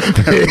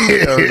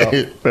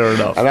 Fair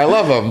enough. And I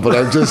love them, but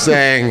I'm just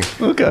saying,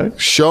 okay,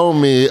 show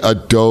me a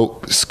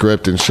dope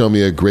script and show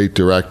me a great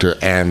director,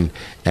 and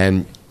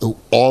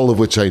all of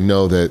which I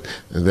know that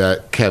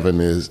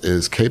Kevin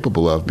is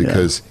capable of,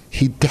 because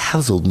he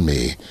dazzled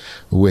me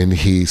when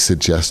he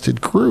suggested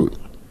Groot.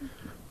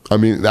 I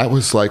mean, that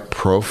was like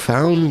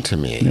profound to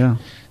me. Yeah.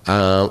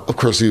 Of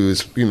course, he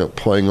was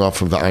playing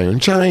off of the Iron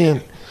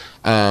Giant,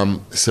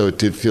 So it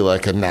did feel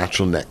like a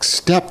natural next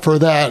step for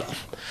that,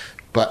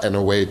 but in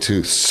a way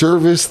to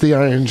service the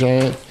Iron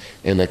Giant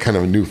in a kind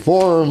of new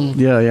form.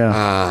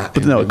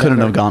 But no, it couldn't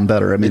have gone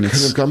better. I mean, it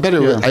couldn't have gone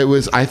better. Yeah.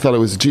 I thought it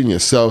was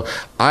genius. So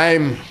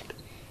I'm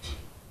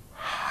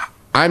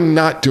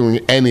not doing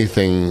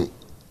anything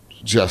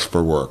just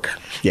for work.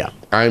 Yeah.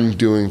 I'm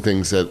doing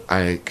things that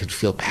I could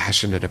feel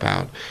passionate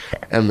about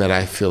and that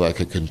I feel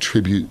like I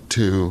contribute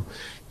to.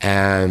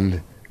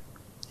 And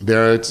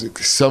there are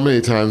so many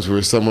times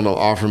where someone will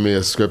offer me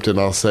a script and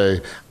I'll say,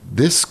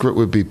 this script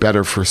would be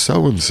better for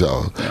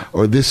so-and-so,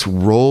 or this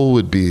role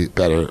would be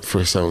better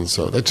for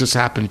so-and-so. That just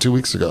happened 2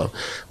 weeks ago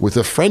with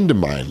a friend of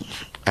mine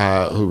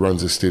who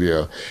runs a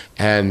studio.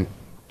 And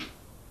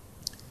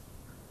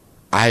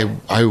I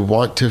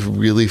want to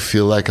really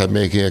feel like I'm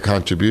making a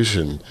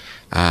contribution,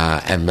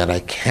 and that I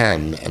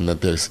can, and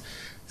that there's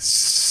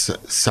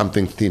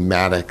something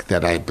thematic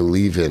that I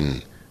believe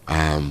in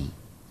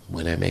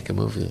when I make a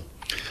movie.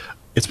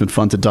 It's been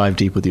fun to dive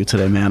deep with you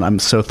today, man. I'm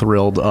so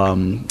thrilled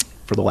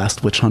for The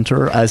Last Witch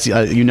Hunter. As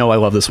you know, I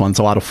love this one. It's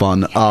a lot of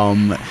fun.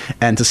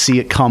 And to see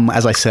it come,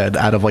 as I said,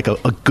 out of like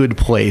a good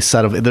place,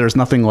 there's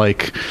nothing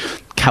like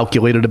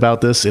calculated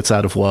about this. It's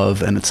out of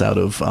love, and it's out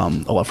of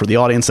a love for the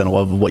audience and a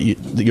love of what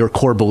your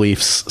core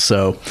beliefs.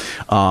 So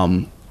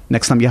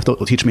next time you have to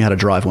teach me how to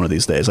drive one of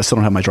these days. I still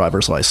don't have my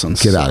driver's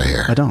license. Get out of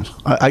here. I don't.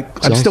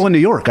 I'm still in New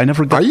York. I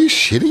never. Are you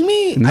shitting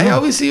me? No. I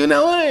always see you in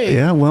LA.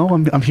 Yeah, well,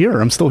 I'm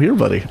here. I'm still here,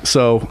 buddy.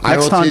 So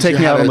next time, take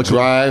me out on the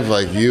drive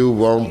like you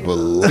won't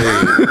believe.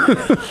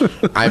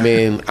 I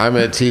mean, I'm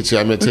going to teach you.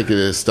 I'm going to take you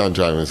to stunt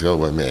driving school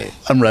with me.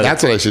 I'm ready.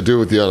 That's what I should do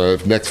with you on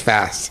the next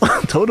Fast.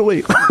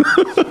 Totally.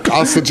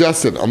 I'll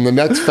suggest it on the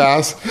next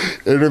Fast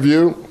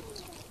interview.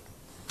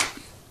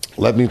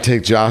 Let me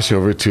take Josh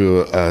over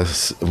to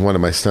one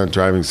of my stunt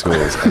driving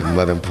schools and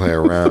let him play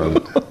around.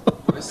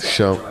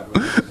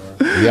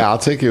 Yeah, I'll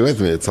take you with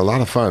me. It's a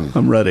lot of fun.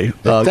 I'm ready.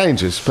 It's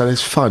dangerous, but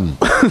it's fun.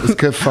 It's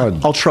good fun.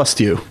 I'll trust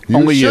you.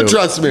 You should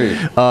trust me.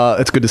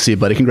 It's good to see you,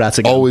 buddy. Congrats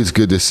again. Always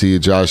good to see you,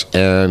 Josh.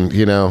 And,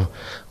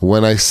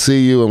 when I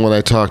see you and when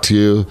I talk to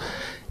you,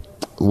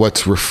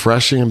 what's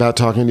refreshing about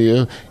talking to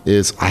you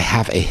is I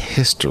have a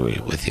history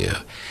with you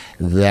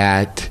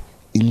that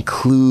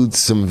includes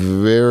some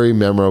very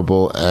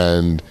memorable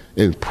and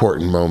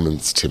important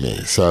moments to me.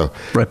 So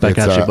right back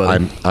at you,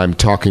 buddy. I'm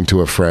talking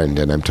to a friend,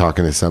 and I'm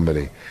talking to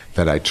somebody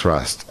that I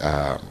trust.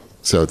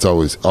 So it's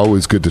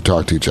always good to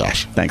talk to you,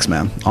 Josh. Thanks,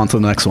 man. On to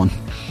the next one.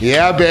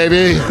 Yeah,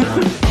 baby.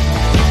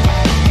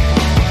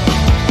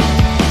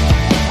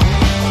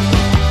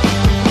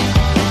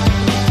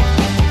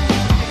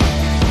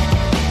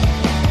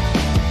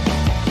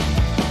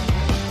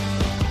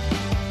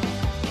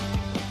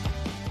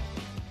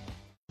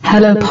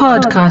 Hello,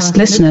 podcast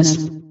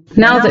listeners.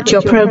 Now that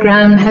your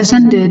program has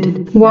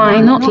ended, why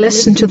not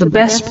listen to the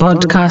best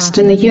podcast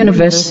in the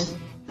universe?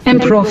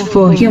 Improv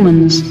for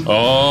Humans.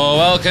 Oh,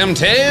 welcome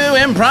to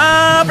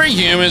Improv for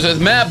Humans with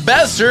Matt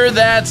Besser.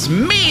 That's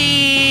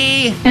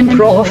me.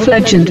 Improv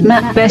legend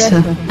Matt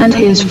Besser and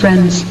his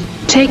friends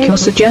take your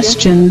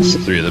suggestions.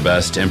 3 of the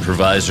best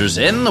improvisers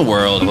in the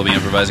world will be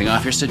improvising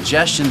off your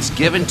suggestions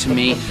given to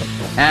me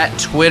at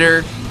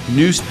Twitter,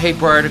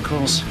 newspaper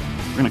articles.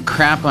 We're going to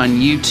crap on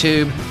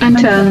YouTube. And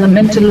turn them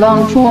into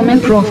long-form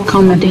improv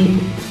comedy.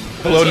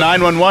 Hello,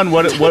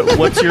 911.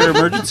 What's your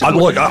emergency?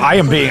 Look, I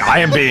am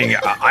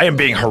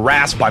being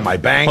harassed by my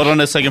bank. Hold on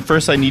a second.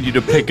 First, I need you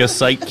to pick a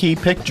site key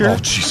picture. Oh,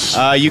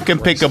 jeez. You can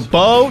pick a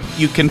boat.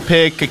 You can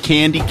pick a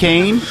candy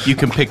cane. You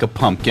can pick a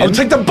pumpkin. I'll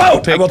take the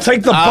boat. I will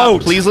take the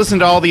boat. Please listen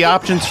to all the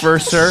options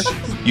first, sir.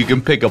 You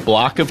can pick a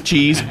block of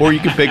cheese, or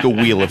you can pick a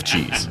wheel of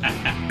cheese.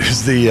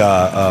 Is the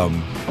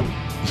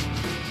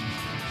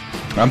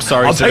I'm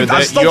sorry, sir.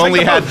 You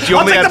only had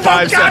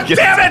 5 seconds.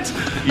 Damn it!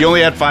 You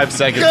only had 5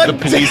 seconds. The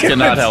police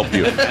cannot help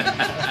you.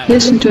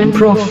 Listen to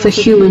Improv for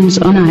Humans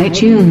on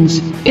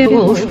iTunes,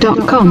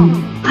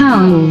 earwolf.com,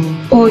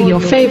 Howl, or your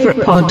favorite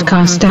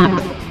podcast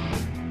app.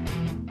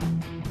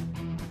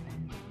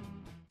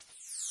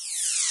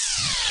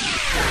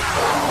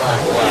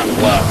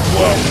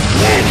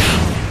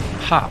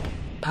 Pop.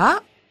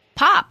 Pop?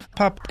 Pop.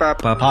 Pop.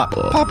 Pop. Pop.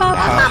 Pop.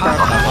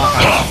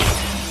 Pop.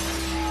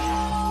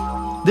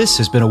 This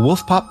has been a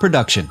Wolf Pop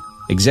production.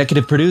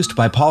 Executive produced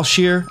by Paul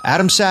Scheer,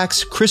 Adam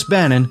Sachs, Chris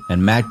Bannon,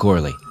 and Matt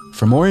Gorley.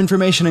 For more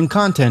information and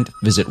content,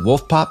 visit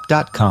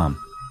wolfpop.com.